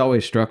 Kanye's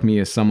always struck me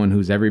as someone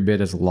who's every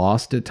bit as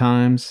lost at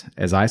times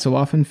as I so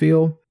often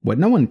feel. What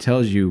no one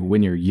tells you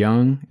when you're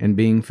young and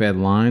being fed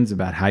lines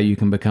about how you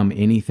can become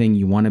anything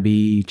you want to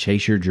be,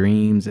 chase your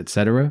dreams,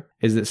 etc.,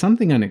 is that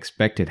something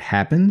unexpected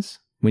happens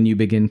when you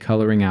begin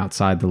coloring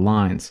outside the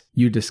lines.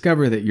 You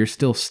discover that you're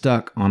still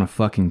stuck on a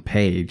fucking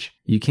page.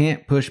 You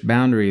can't push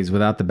boundaries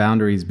without the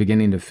boundaries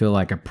beginning to feel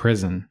like a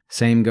prison.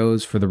 Same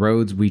goes for the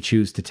roads we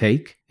choose to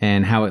take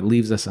and how it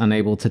leaves us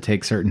unable to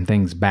take certain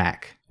things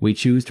back. We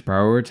choose to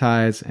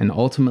prioritize and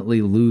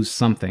ultimately lose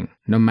something,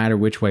 no matter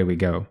which way we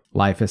go.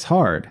 Life is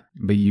hard,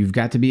 but you've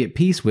got to be at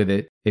peace with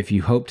it if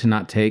you hope to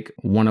not take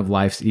one of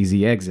life's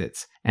easy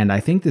exits. And I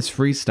think this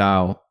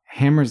freestyle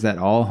hammers that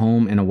all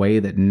home in a way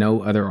that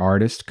no other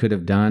artist could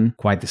have done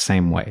quite the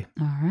same way.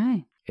 All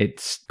right.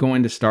 It's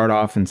going to start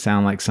off and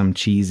sound like some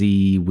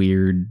cheesy,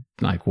 weird,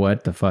 like,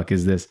 what the fuck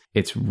is this?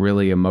 It's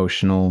really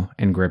emotional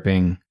and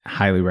gripping.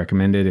 Highly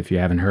recommended if you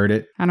haven't heard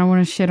it. I don't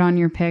want to shit on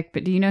your pick,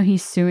 but do you know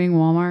he's suing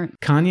Walmart?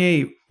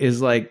 Kanye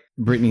is like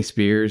Britney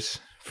Spears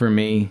for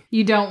me.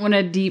 You don't want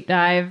to deep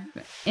dive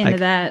into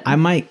that? I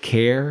might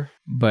care,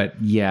 but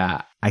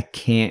yeah, I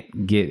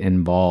can't get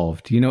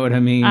involved. You know what I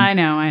mean? I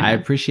know. I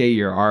appreciate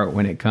your art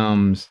when it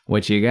comes.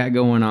 What you got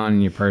going on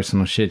in your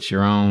personal shit's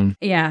your own.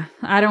 Yeah,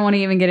 I don't want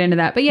to even get into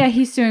that. But yeah,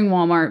 he's suing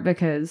Walmart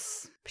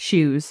because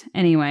shoes.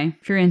 Anyway,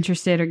 if you're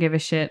interested or give a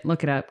shit,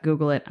 look it up.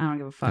 Google it. I don't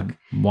give a fuck.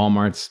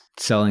 Walmart's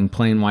selling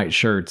plain white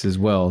shirts as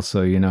well.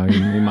 So, you know,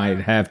 you might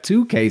have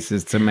 2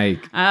 cases to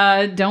make.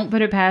 Don't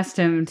put it past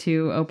him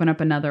to open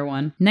up another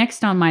one.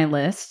 Next on my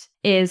list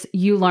is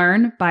You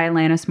Learn by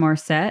Alanis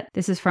Morissette.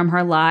 This is from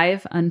her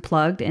live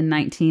Unplugged in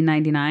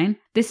 1999.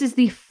 This is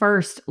the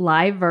first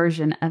live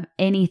version of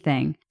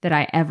anything that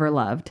I ever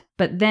loved.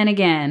 But then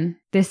again,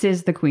 this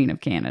is the Queen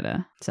of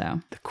Canada. So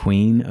The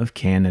Queen of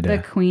Canada.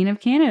 the Queen of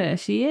Canada,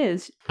 she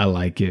is. I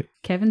like it.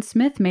 Kevin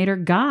Smith made her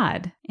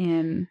God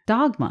in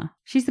Dogma.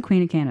 She's the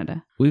Queen of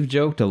Canada. We've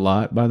joked a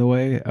lot, by the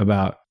way,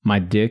 about my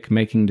dick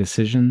making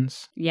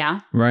decisions,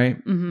 Yeah. right?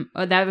 Mm-hmm.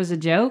 Oh, that was a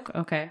joke?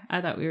 Okay.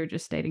 I thought we were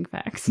just stating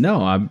facts.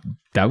 No,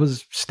 that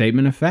was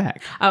statement of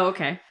fact. Oh,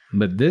 okay.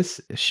 But this,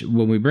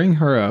 when we bring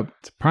her up,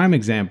 it's a prime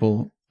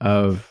example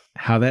of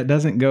how that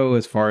doesn't go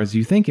as far as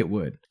you think it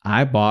would.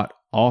 I bought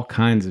all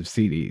kinds of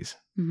CDs.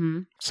 Mm-hmm.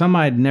 Some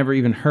I'd never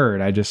even heard.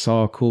 I just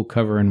saw a cool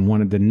cover and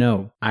wanted to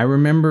know. I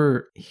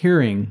remember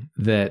hearing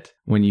that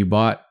when you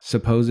bought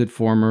supposed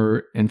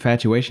former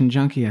Infatuation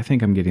Junkie, I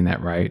think I'm getting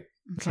that right.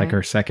 It's like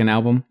her second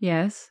album,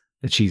 Yes.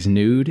 that she's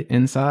nude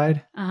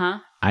inside. Uh-huh.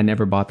 I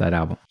never bought that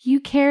album. You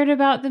cared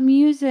about the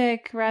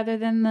music rather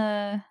than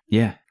the...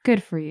 Yeah.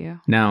 Good for you.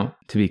 Now,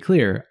 to be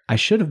clear, I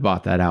should have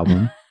bought that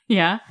album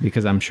Yeah.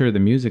 because I'm sure the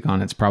music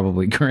on it's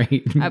probably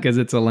great because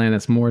it's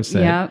Alanis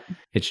Morissette. Yep.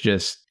 It's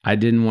just, I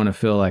didn't want to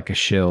feel like a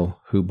shill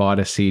who bought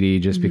a CD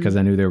just because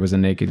I knew there was a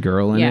naked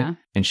girl in it.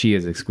 And she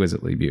is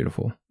exquisitely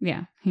beautiful.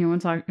 Yeah. You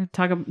want to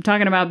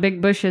talking about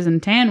big bushes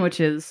and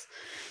tanwitches.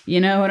 You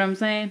know what I'm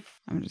saying?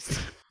 I'm just...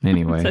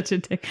 Anyway. Such a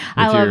dick.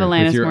 I love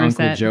Alanis with your Morissette.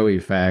 Uncle Joey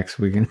facts,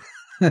 we can...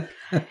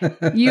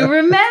 You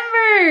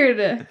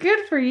remembered!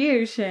 Good for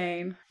you,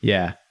 Shane.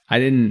 Yeah. I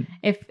didn't...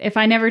 If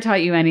I never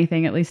taught you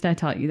anything, at least I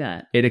taught you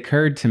that. It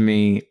occurred to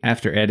me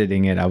after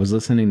editing it, I was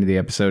listening to the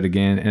episode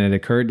again, and it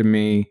occurred to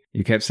me,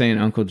 you kept saying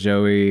Uncle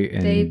Joey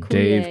and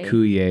Dave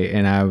Coulier,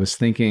 and I was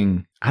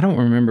thinking, I don't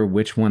remember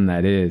which one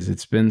that is.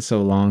 It's been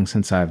so long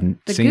since I've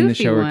seen the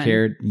show or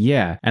cared.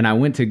 Yeah. And I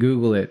went to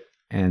Google it,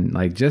 and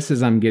like just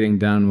as I'm getting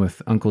done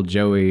with Uncle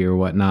Joey or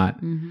whatnot,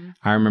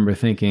 I remember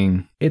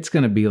thinking, it's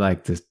going to be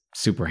like this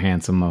super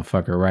handsome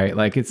motherfucker, right?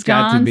 Like it's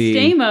got to be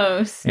John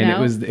Stamos. And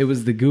it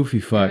was the goofy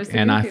fuck,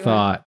 and I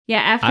thought,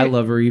 I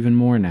love her even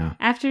more now.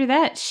 After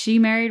that, she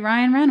married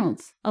Ryan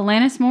Reynolds.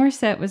 Alanis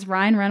Morissette was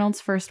Ryan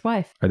Reynolds' first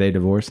wife. Are they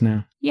divorced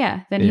now?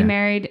 Yeah. Then he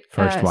married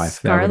first wife.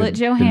 Scarlett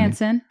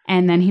Johansson,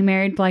 and then he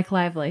married Blake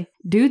Lively.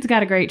 Dude's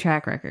got a great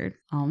track record.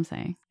 All I'm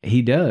saying.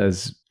 He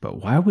does,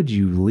 but why would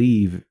you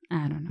leave?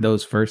 I don't know.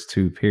 Those first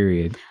two,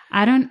 period.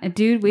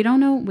 Dude, we don't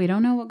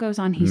know what goes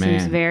on. He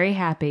seems very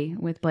happy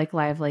with Blake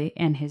Lively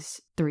and his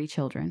 3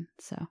 children.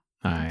 So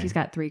he's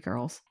got 3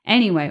 girls.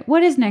 Anyway,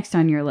 what is next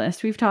on your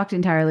list? We've talked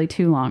entirely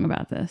too long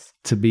about this.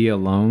 To Be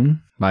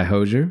Alone by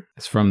Hozier.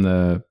 It's from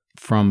the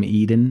From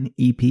Eden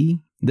EP.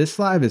 This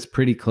live is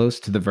pretty close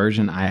to the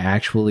version I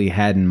actually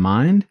had in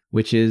mind,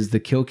 which is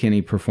the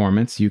Kilkenny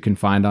performance you can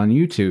find on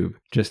YouTube.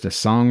 Just a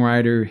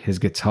songwriter, his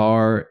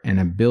guitar, and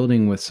a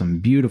building with some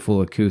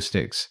beautiful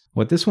acoustics.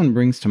 What this one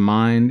brings to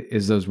mind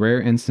is those rare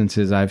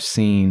instances I've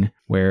seen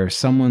where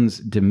someone's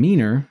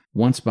demeanor,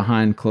 once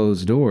behind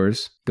closed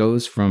doors,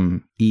 goes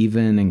from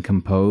even and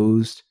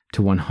composed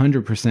to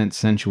 100%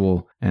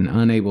 sensual and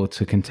unable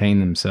to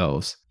contain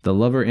themselves. The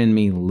lover in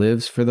me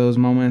lives for those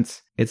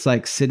moments. It's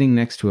like sitting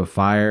next to a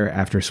fire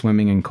after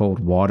swimming in cold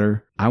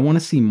water. I want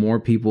to see more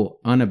people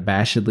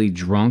unabashedly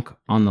drunk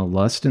on the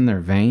lust in their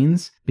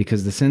veins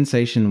because the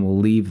sensation will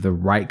leave the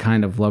right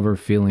kind of lover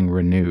feeling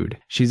renewed.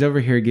 She's over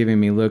here giving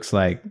me looks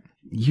like,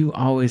 you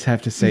always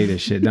have to say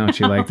this shit, don't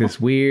you? Like this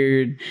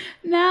weird...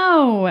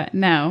 No.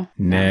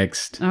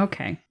 Next.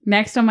 Okay.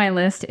 Next on my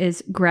list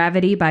is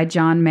Gravity by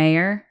John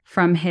Mayer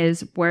from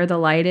his Where the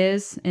Light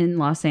Is in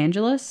Los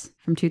Angeles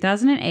from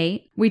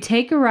 2008. We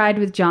take a ride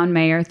with John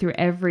Mayer through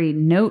every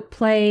note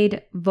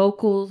played,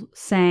 vocal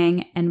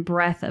sang, and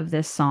breath of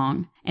this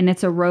song. And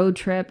it's a road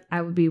trip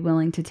I would be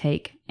willing to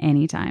take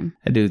anytime.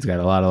 That dude's got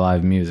a lot of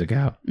live music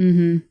out.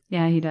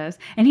 Yeah, he does.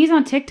 And he's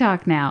on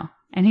TikTok now.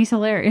 And he's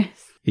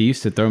hilarious. He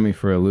used to throw me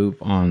for a loop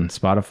on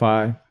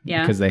Spotify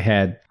because they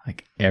had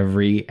like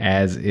every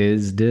as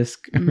is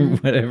disc or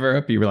whatever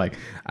up. You were like,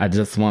 I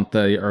just want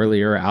the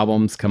earlier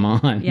albums. Come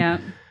on. Yeah.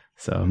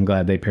 So I'm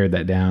glad they pared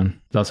that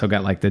down. It's also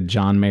got like the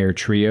John Mayer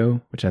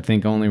Trio, which I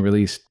think only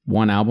released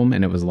 1 album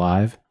and it was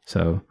live.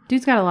 So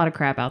dude's got a lot of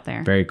crap out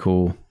there. Very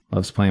cool.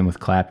 Loves playing with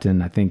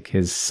Clapton. I think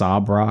his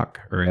Sob Rock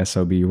or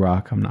S-O-B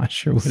Rock. I'm not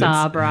sure what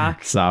Sob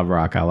Rock. Sob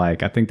Rock I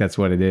like. I think that's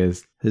what it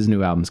is. His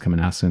new album's coming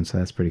out soon, so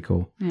that's pretty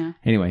cool. Yeah.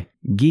 Anyway,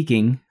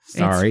 geeking.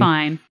 Sorry.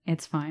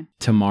 It's fine.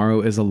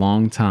 Tomorrow is a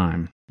Long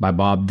Time by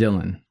Bob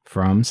Dylan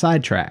from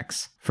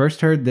Sidetracks.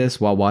 First heard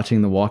this while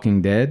watching The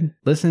Walking Dead.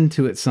 Listened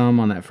to it some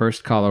on that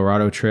first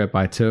Colorado trip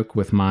I took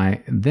with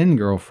my then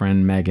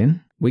girlfriend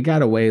Megan. We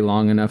got away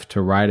long enough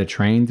to ride a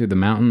train through the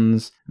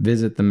mountains,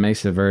 visit the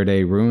Mesa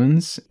Verde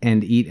ruins,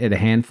 and eat at a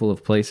handful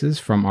of places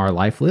from our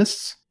life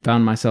lists.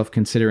 Found myself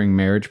considering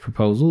marriage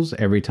proposals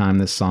every time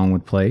this song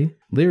would play.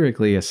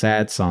 Lyrically a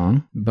sad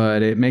song,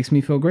 but it makes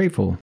me feel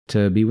grateful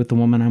to be with the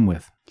woman I'm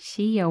with.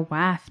 She your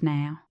wife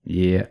now.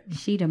 Yeah.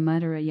 She the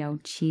mother of your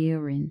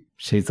children.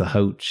 She's a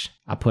hooch.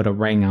 I put a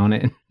ring on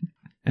it,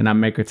 and I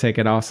make her take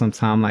it off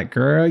sometime like,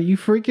 girl, you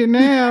freaking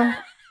now.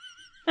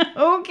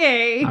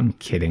 Okay. I'm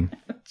kidding.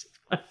 Just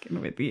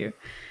fucking with you.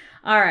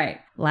 All right.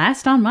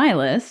 Last on my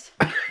list.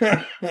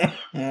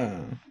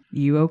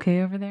 You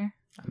okay over there?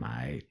 I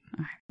might.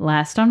 All right.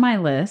 Last on my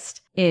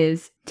list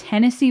is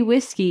Tennessee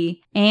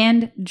Whiskey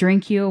and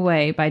Drink You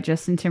Away by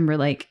Justin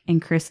Timberlake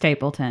and Chris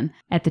Stapleton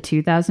at the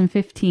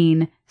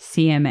 2015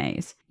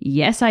 CMAs.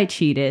 Yes, I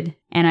cheated,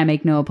 and I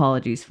make no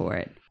apologies for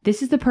it.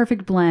 This is the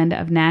perfect blend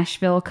of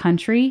Nashville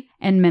country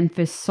and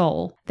Memphis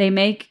soul. They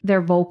make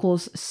their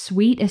vocals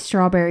sweet as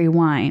strawberry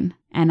wine,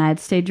 and I'd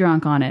stay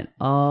drunk on it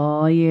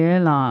all year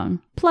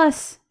long.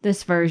 Plus,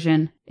 this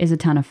version is a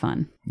ton of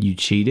fun. You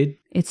cheated?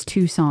 It's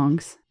 2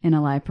 songs in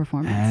a live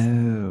performance.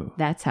 Oh.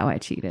 That's how I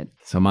cheated.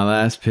 So my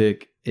last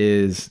pick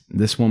is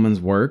This Woman's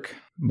Work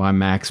by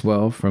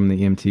Maxwell from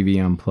the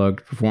MTV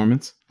Unplugged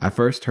performance. I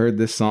first heard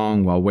this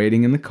song while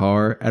waiting in the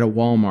car at a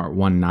Walmart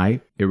one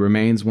night. It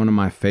remains one of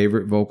my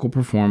favorite vocal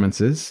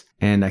performances,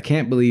 and I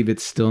can't believe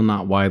it's still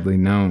not widely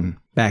known.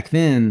 Back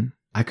then,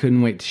 I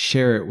couldn't wait to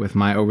share it with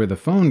my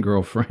over-the-phone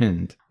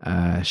girlfriend.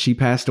 She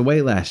passed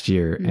away last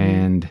year,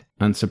 and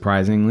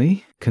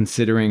unsurprisingly,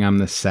 considering I'm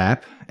the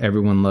sap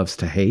everyone loves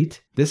to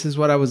hate, this is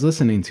what I was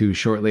listening to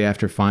shortly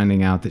after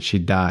finding out that she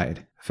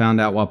died.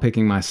 Found out while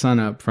picking my son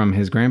up from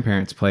his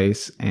grandparents'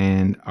 place,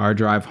 and our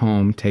drive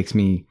home takes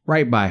me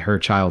right by her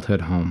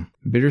childhood home.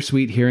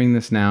 Bittersweet hearing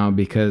this now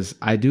because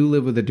I do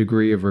live with a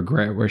degree of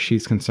regret where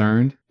she's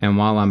concerned, and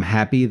while I'm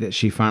happy that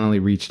she finally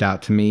reached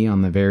out to me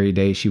on the very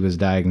day she was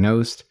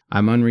diagnosed,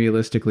 I'm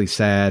unrealistically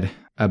sad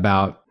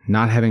about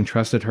not having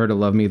trusted her to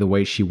love me the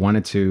way she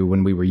wanted to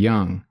when we were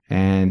young.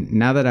 And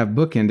now that I've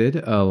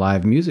bookended a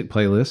live music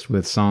playlist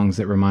with songs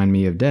that remind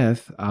me of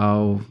death,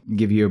 I'll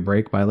give you a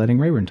break by letting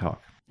Rayburn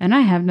talk. And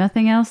I have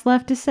nothing else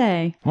left to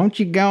say. Won't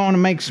you go on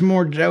and make some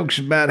more jokes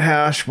about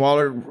how I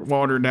swallowed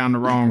water down the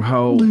wrong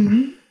hole?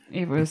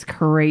 It was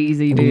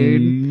crazy,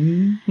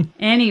 dude.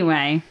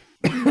 Anyway.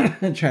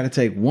 Try to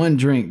take one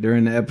drink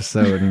during the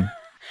episode.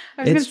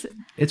 And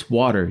it's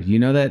water. You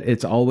know that?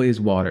 It's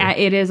always water.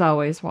 It is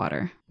always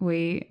water.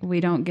 We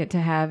don't get to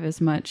have as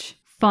much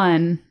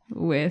fun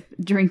with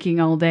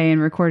drinking all day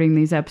and recording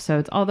these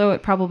episodes, although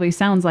it probably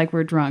sounds like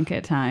we're drunk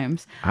at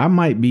times. I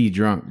might be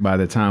drunk by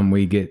the time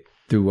we get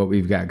through what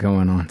we've got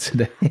going on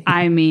today.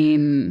 I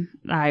mean,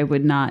 I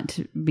would not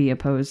be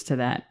opposed to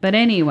that. But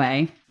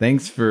anyway.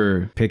 Thanks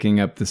for picking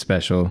up the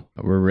special.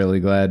 We're really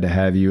glad to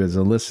have you as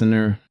a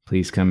listener.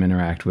 Please come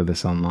interact with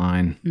us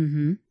online.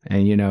 Mm-hmm.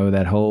 And you know,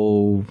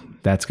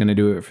 that's going to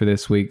do it for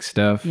this week's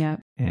stuff. Yep.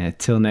 And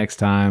until next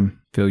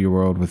time, fill your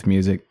world with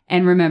music.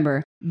 And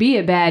remember, be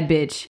a bad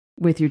bitch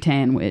with your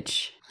tan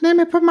witch. Let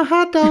me put my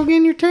hot dog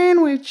in your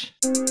tan witch.